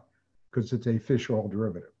drug because it's a fish oil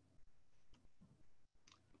derivative.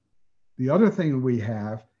 The other thing we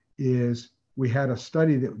have is we had a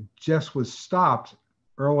study that just was stopped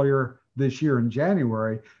earlier this year in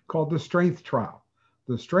January called the STRENGTH trial.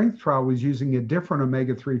 The STRENGTH trial was using a different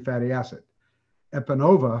omega-3 fatty acid,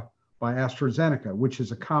 Epanova by AstraZeneca, which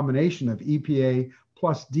is a combination of EPA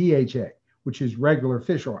plus DHA, which is regular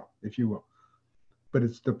fish oil, if you will. But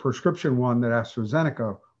it's the prescription one that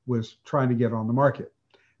AstraZeneca was trying to get on the market.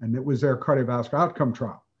 And it was their cardiovascular outcome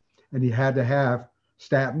trial. And you had to have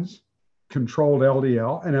statins, controlled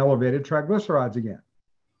LDL, and elevated triglycerides again.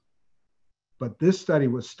 But this study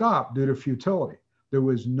was stopped due to futility. There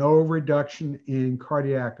was no reduction in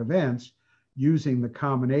cardiac events using the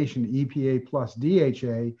combination EPA plus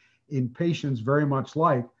DHA in patients very much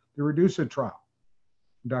like the REDUCE-IT trial.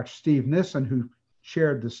 Dr. Steve Nissen, who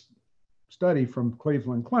shared this study from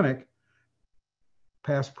Cleveland Clinic,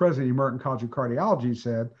 past president of the American College of Cardiology,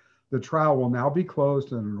 said the trial will now be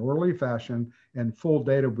closed in an orderly fashion and full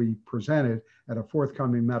data will be presented at a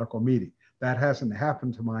forthcoming medical meeting. That hasn't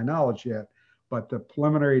happened to my knowledge yet, but the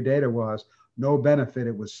preliminary data was no benefit.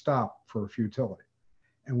 It was stopped for futility.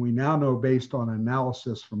 And we now know, based on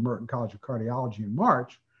analysis from Merton College of Cardiology in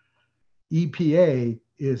March, EPA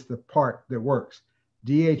is the part that works.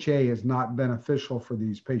 DHA is not beneficial for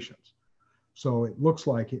these patients. So it looks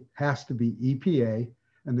like it has to be EPA.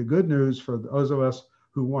 And the good news for those of us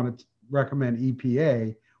who want to recommend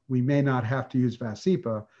EPA, we may not have to use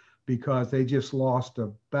Vascepa because they just lost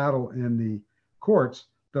a battle in the courts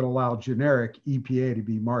that allow generic EPA to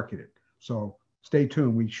be marketed. So stay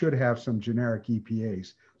tuned. We should have some generic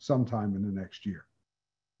EPAs sometime in the next year.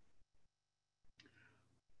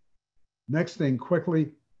 Next thing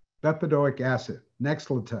quickly, bempedoic acid,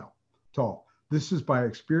 Nexletol. This is by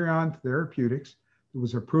Experion Therapeutics. It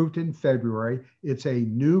was approved in February. It's a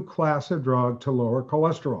new class of drug to lower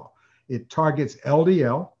cholesterol. It targets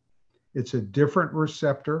LDL. It's a different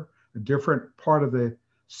receptor, a different part of the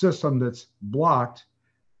system that's blocked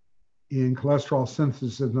in cholesterol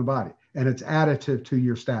synthesis in the body, and it's additive to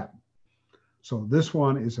your statin. So this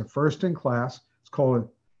one is a first in class. It's called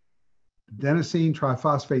adenosine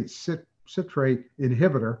triphosphate citrate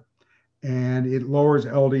inhibitor, and it lowers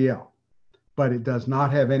LDL, but it does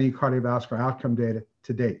not have any cardiovascular outcome data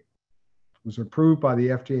to date. It was approved by the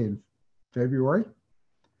FDA in February.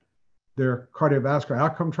 Their cardiovascular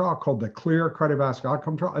outcome trial, called the CLEAR Cardiovascular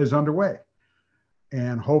Outcome Trial, is underway.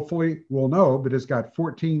 And hopefully we'll know, but it's got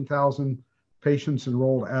 14,000 patients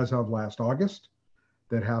enrolled as of last August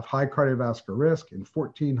that have high cardiovascular risk in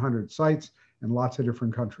 1,400 sites in lots of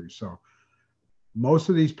different countries. So most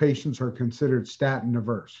of these patients are considered statin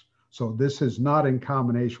averse. So this is not in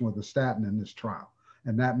combination with a statin in this trial,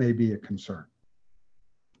 and that may be a concern.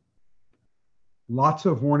 Lots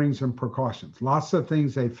of warnings and precautions, lots of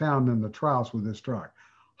things they found in the trials with this drug.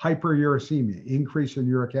 Hyperuricemia, increase in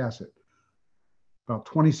uric acid, about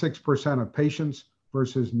 26% of patients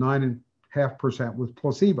versus 9.5% with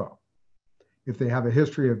placebo. If they have a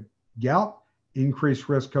history of gout, increased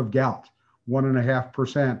risk of gout,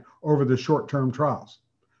 1.5% over the short-term trials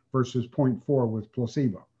versus 0.4 with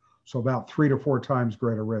placebo. So about 3 to 4 times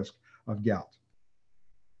greater risk of gout.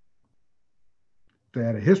 If they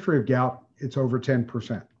had a history of gout, it's over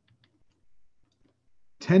 10%.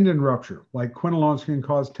 Tendon rupture, like quinolones can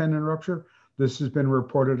cause tendon rupture. This has been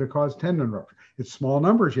reported to cause tendon rupture. It's small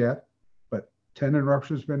numbers yet, but tendon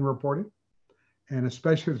rupture has been reported. And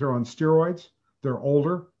especially if they're on steroids, they're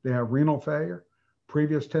older, they have renal failure,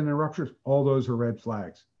 previous tendon ruptures, all those are red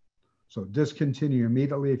flags. So discontinue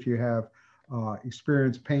immediately if you have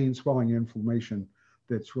experienced pain, swelling, inflammation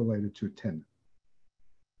that's related to tendon.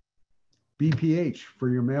 BPH for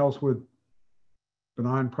your males with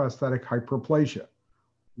benign prostatic hyperplasia.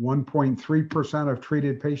 1.3% of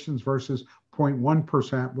treated patients versus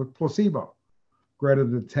 0.1% with placebo, greater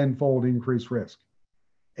than 10-fold increased risk.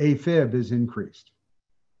 AFib is increased.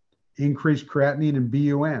 Increased creatinine and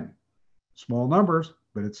BUN. Small numbers,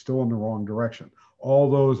 but it's still in the wrong direction. All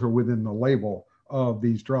those are within the label of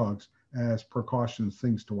these drugs as precautions,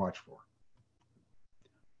 things to watch for.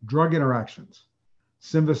 Drug interactions.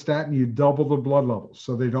 Simvastatin, you double the blood levels,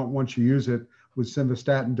 so they don't want you to use it with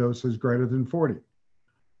simvastatin doses greater than 40.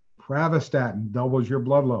 Pravastatin doubles your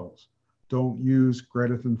blood levels. Don't use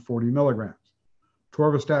greater than 40 milligrams.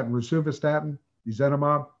 Torvastatin, rosuvastatin,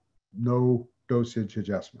 ezetimibe, no dosage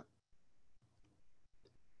adjustment.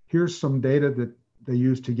 Here's some data that they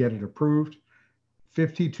used to get it approved.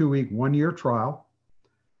 52-week, 1-year trial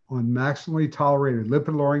on maximally tolerated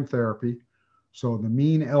lipid-lowering therapy. So the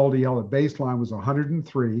mean LDL at baseline was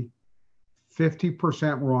 103.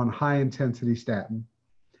 50% were on high-intensity statin.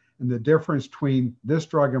 And the difference between this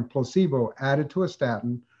drug and placebo added to a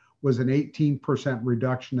statin was an 18%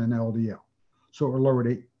 reduction in LDL. So it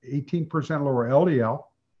lowered 18% lower LDL.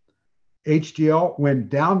 HDL went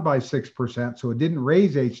down by 6%, so it didn't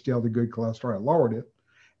raise HDL to good cholesterol, it lowered it.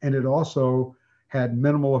 And it also had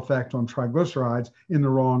minimal effect on triglycerides in the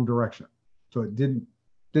wrong direction. So it didn't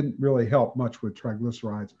really help much with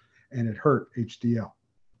triglycerides, and it hurt HDL.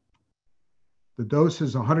 The dose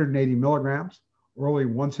is 180 milligrams, orally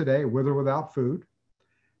once a day, with or without food.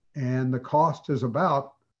 And the cost is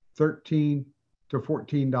about $13 to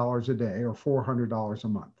 $14 a day, or $400 a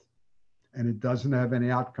month. And it doesn't have any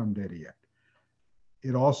outcome data yet.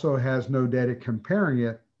 It also has no data comparing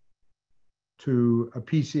it to a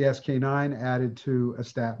PCSK9 added to a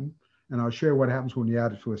statin. And I'll show you what happens when you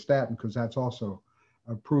add it to a statin, because that's also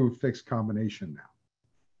approved fixed combination now.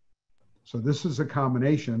 So this is a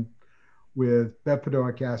combination with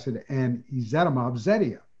bempedoic acid and ezetimibe,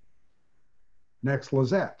 Zetia,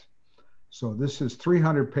 Nexlizet. So this is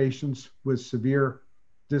 300 patients with severe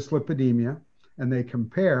dyslipidemia, and they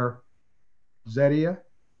compare Zetia,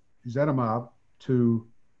 ezetimibe, to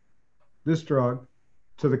this drug,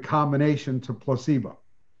 to the combination, to placebo.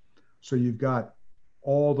 So you've got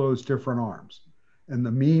all those different arms. And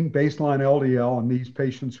the mean baseline LDL in these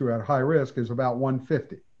patients who are at high risk is about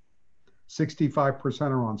 150. 65%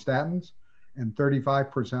 are on statins and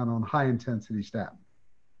 35% on high intensity statin.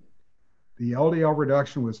 The LDL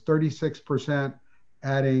reduction was 36%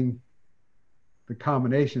 adding the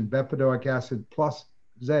combination bempedoic acid plus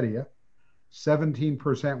Zetia,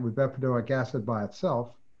 17% with bempedoic acid by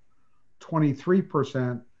itself,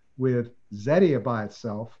 23% with Zetia by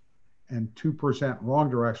itself, and 2% wrong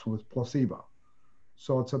direction with placebo.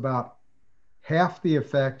 So it's about half the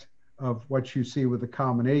effect of what you see with the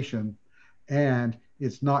combination, and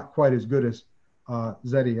it's not quite as good as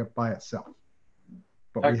Zetia by itself.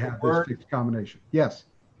 But Dr. we have Weart, this fixed combination. Yes.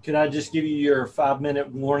 Could I just give you your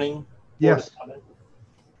 5-minute warning? Yes.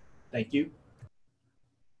 Thank you.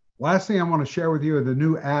 Last thing I want to share with you are the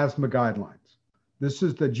new asthma guidelines. This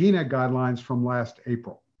is the GINA guidelines from last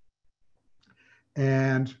April.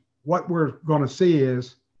 And what we're going to see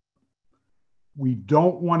is we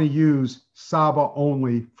don't want to use SABA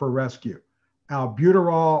only for rescue.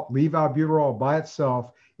 Albuterol, levoalbuterol by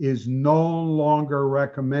itself is no longer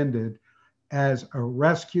recommended as a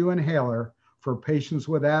rescue inhaler for patients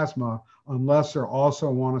with asthma unless they're also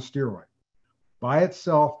on a steroid. By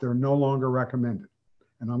itself, they're no longer recommended.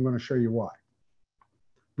 And I'm going to show you why.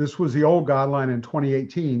 This was the old guideline in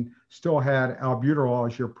 2018, still had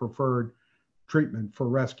albuterol as your preferred treatment for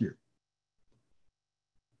rescue.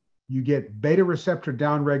 You get beta receptor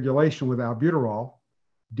downregulation with albuterol,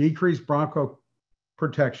 decreased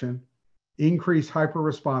bronchoprotection, increased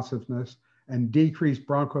hyperresponsiveness, and decreased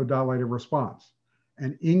bronchodilator response,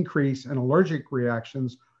 and increase in allergic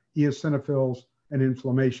reactions, eosinophils, and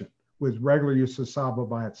inflammation with regular use of SABA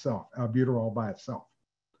by itself, albuterol by itself.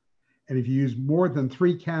 And if you use more than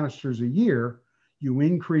 3 canisters a year, you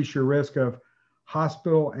increase your risk of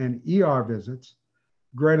hospital and ER visits.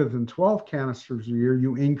 Greater than 12 canisters a year,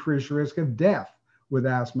 you increase your risk of death with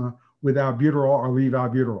asthma with albuterol or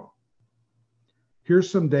levoalbuterol. Here's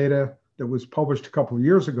some data that was published a couple of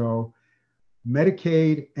years ago,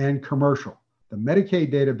 Medicaid and commercial. The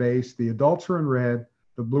Medicaid database, the adults are in red,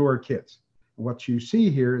 the blue are kids. What you see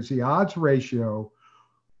here is the odds ratio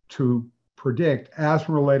to predict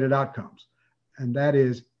asthma-related outcomes, and that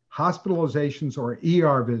is hospitalizations or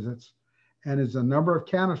ER visits. And as the number of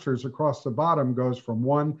canisters across the bottom goes from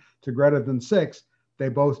 1 to greater than 6, they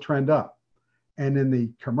both trend up. And in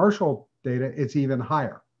the commercial data, it's even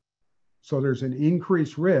higher. So there's an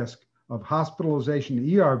increased risk of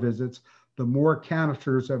hospitalization ER visits the more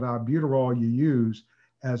canisters of albuterol you use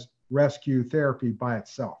as rescue therapy by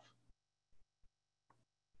itself.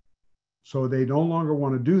 So they no longer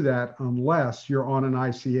want to do that unless you're on an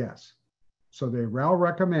ICS. So they now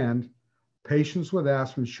recommend patients with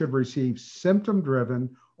asthma should receive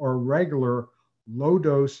symptom-driven or regular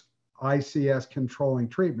low-dose ICS controlling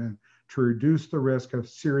treatment to reduce the risk of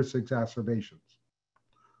serious exacerbations.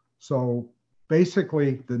 So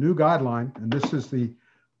basically, the new guideline, and this is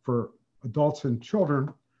for adults and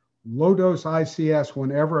children, low-dose ICS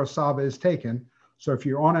whenever a SABA is taken. So if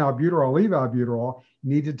you're on albuterol, levoalbuterol, you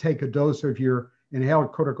need to take a dose of your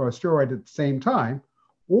inhaled corticosteroid at the same time.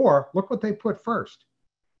 Or look what they put first.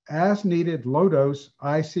 As needed low-dose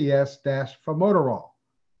ICS-formoterol.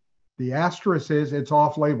 The asterisk is it's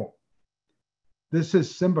off-label. This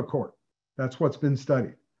is Symbicort. That's what's been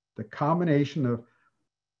studied. The combination of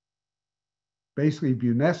basically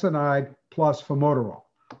budesonide plus formoterol.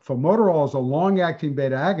 Formoterol is a long-acting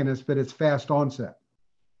beta agonist, but it's fast onset.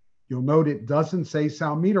 You'll note it doesn't say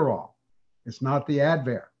salmeterol. It's not the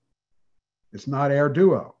Advair. It's not Air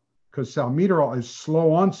Duo, because salmeterol is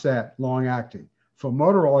slow onset, long-acting.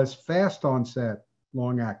 Formoterol is fast onset,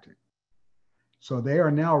 long-acting. So they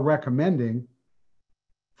are now recommending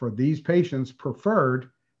for these patients, preferred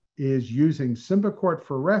is using Symbicort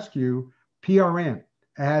for rescue, PRN,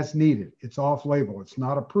 as needed. It's off-label. It's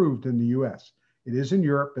not approved in the US. It is in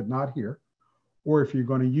Europe, but not here. Or if you're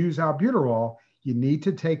going to use albuterol, you need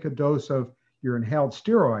to take a dose of your inhaled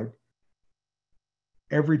steroid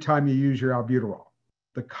every time you use your albuterol,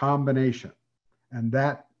 the combination. And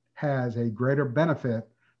that has a greater benefit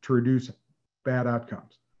to reduce bad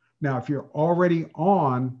outcomes. Now, if you're already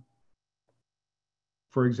on,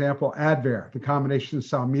 for example, Advair, the combination of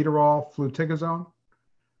salmeterol, fluticasone,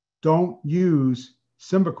 don't use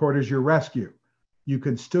Symbicort as your rescue. You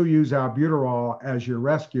can still use albuterol as your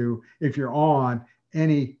rescue if you're on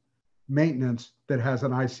any maintenance that has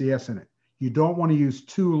an ICS in it. You don't want to use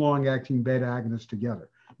two long-acting beta agonists together.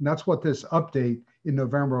 And that's what this update in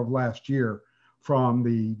November of last year from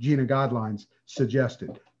the GINA guidelines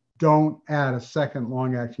suggested. Don't add a second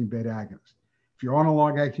long-acting beta agonist. If you're on a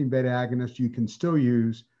long-acting beta agonist, you can still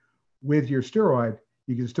use, with your steroid,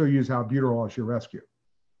 you can still use albuterol as your rescue.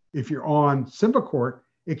 If you're on Symbicort,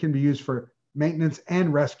 it can be used for maintenance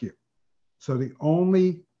and rescue. So the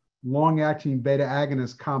only long-acting beta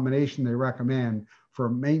agonist combination they recommend for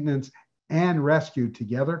maintenance and rescue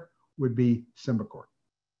together would be Symbicort.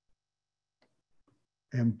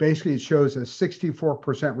 And basically it shows a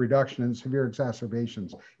 64% reduction in severe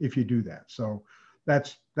exacerbations if you do that. So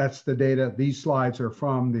that's the data. These slides are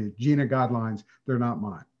from the GINA guidelines. They're not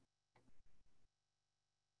mine.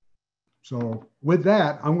 So with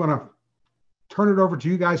that, I'm going to turn it over to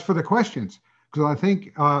you guys for the questions, because I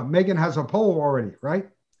think Megan has a poll already, right?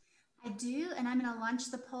 I do, and I'm going to launch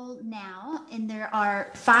the poll now. And there are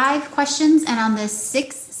 5 questions, and on the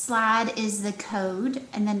 6th slide is the code,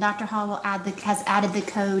 and then Dr. Hall will has added the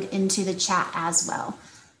code into the chat as well.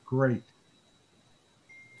 Great.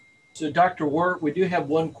 So, Dr. Weart, we do have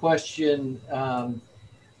one question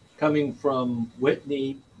coming from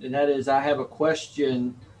Whitney, and that is, I have a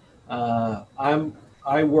question.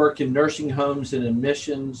 I work in nursing homes, and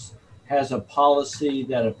admissions has a policy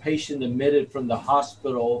that a patient admitted from the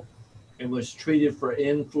hospital and was treated for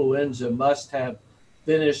influenza must have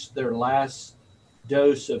finished their last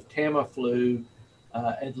dose of Tamiflu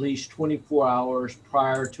at least 24 hours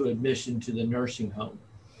prior to admission to the nursing home.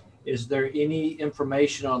 Is there any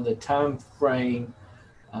information on the time frame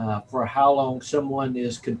for how long someone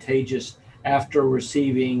is contagious after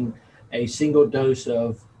receiving a single dose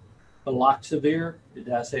of Baloxavir? Did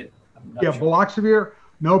I say it? Yeah, sure. Baloxavir,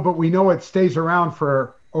 no, but we know it stays around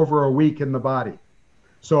for over a week in the body.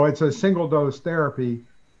 So it's a single dose therapy,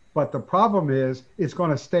 but the problem is it's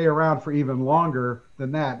going to stay around for even longer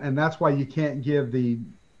than that. And that's why you can't give the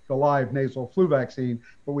live nasal flu vaccine,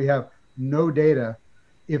 but we have no data.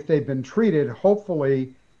 If they've been treated,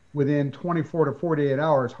 hopefully within 24 to 48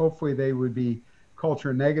 hours, hopefully they would be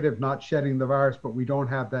culture negative, not shedding the virus, but we don't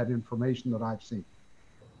have that information that I've seen.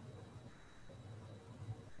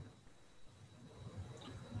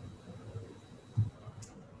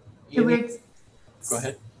 Go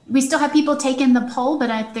ahead. We still have people taking the poll, but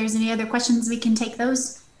if there's any other questions, we can take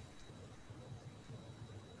those.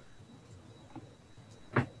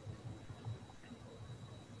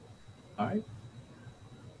 All right.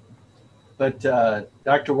 But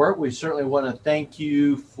Dr. Weart, we certainly want to thank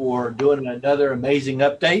you for doing another amazing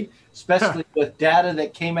update, especially with data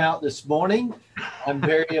that came out this morning. I'm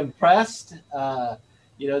very impressed.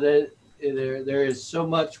 You know, that there is so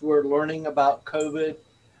much we're learning about COVID.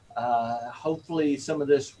 Hopefully some of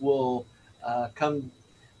this will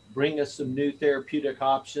bring us some new therapeutic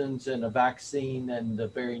options and a vaccine in the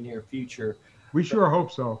very near future. We sure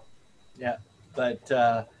hope so. Yeah,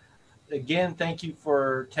 but again, thank you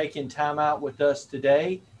for taking time out with us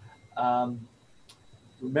today.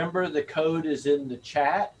 Remember, the code is in the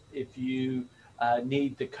chat if you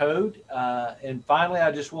need the code. And finally,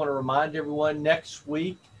 I just want to remind everyone, next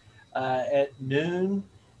week at noon,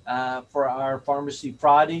 for our Pharmacy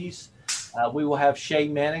Fridays, we will have Shay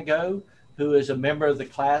Manigo, who is a member of the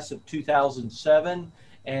class of 2007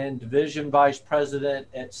 and Division Vice President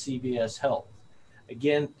at CVS Health.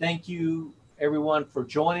 Again, thank you everyone for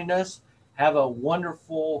joining us. Have a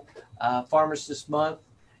wonderful Pharmacist Month,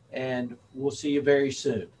 and we'll see you very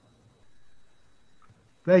soon.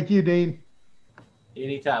 Thank you, Dean.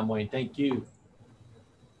 Anytime, Wayne. Thank you.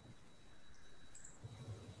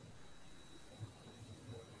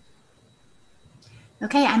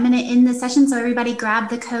 Okay, I'm going to end the session, so everybody grab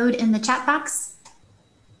the code in the chat box.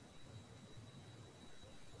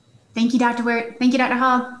 Thank you, Dr. Weart. Thank you, Dr.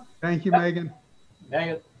 Hall. Thank you, Megan.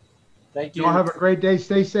 Megan, thank you. Y'all have a great day.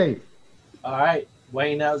 Stay safe. All right,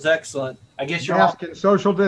 Wayne, that was excellent. I guess you're Mask and social distance.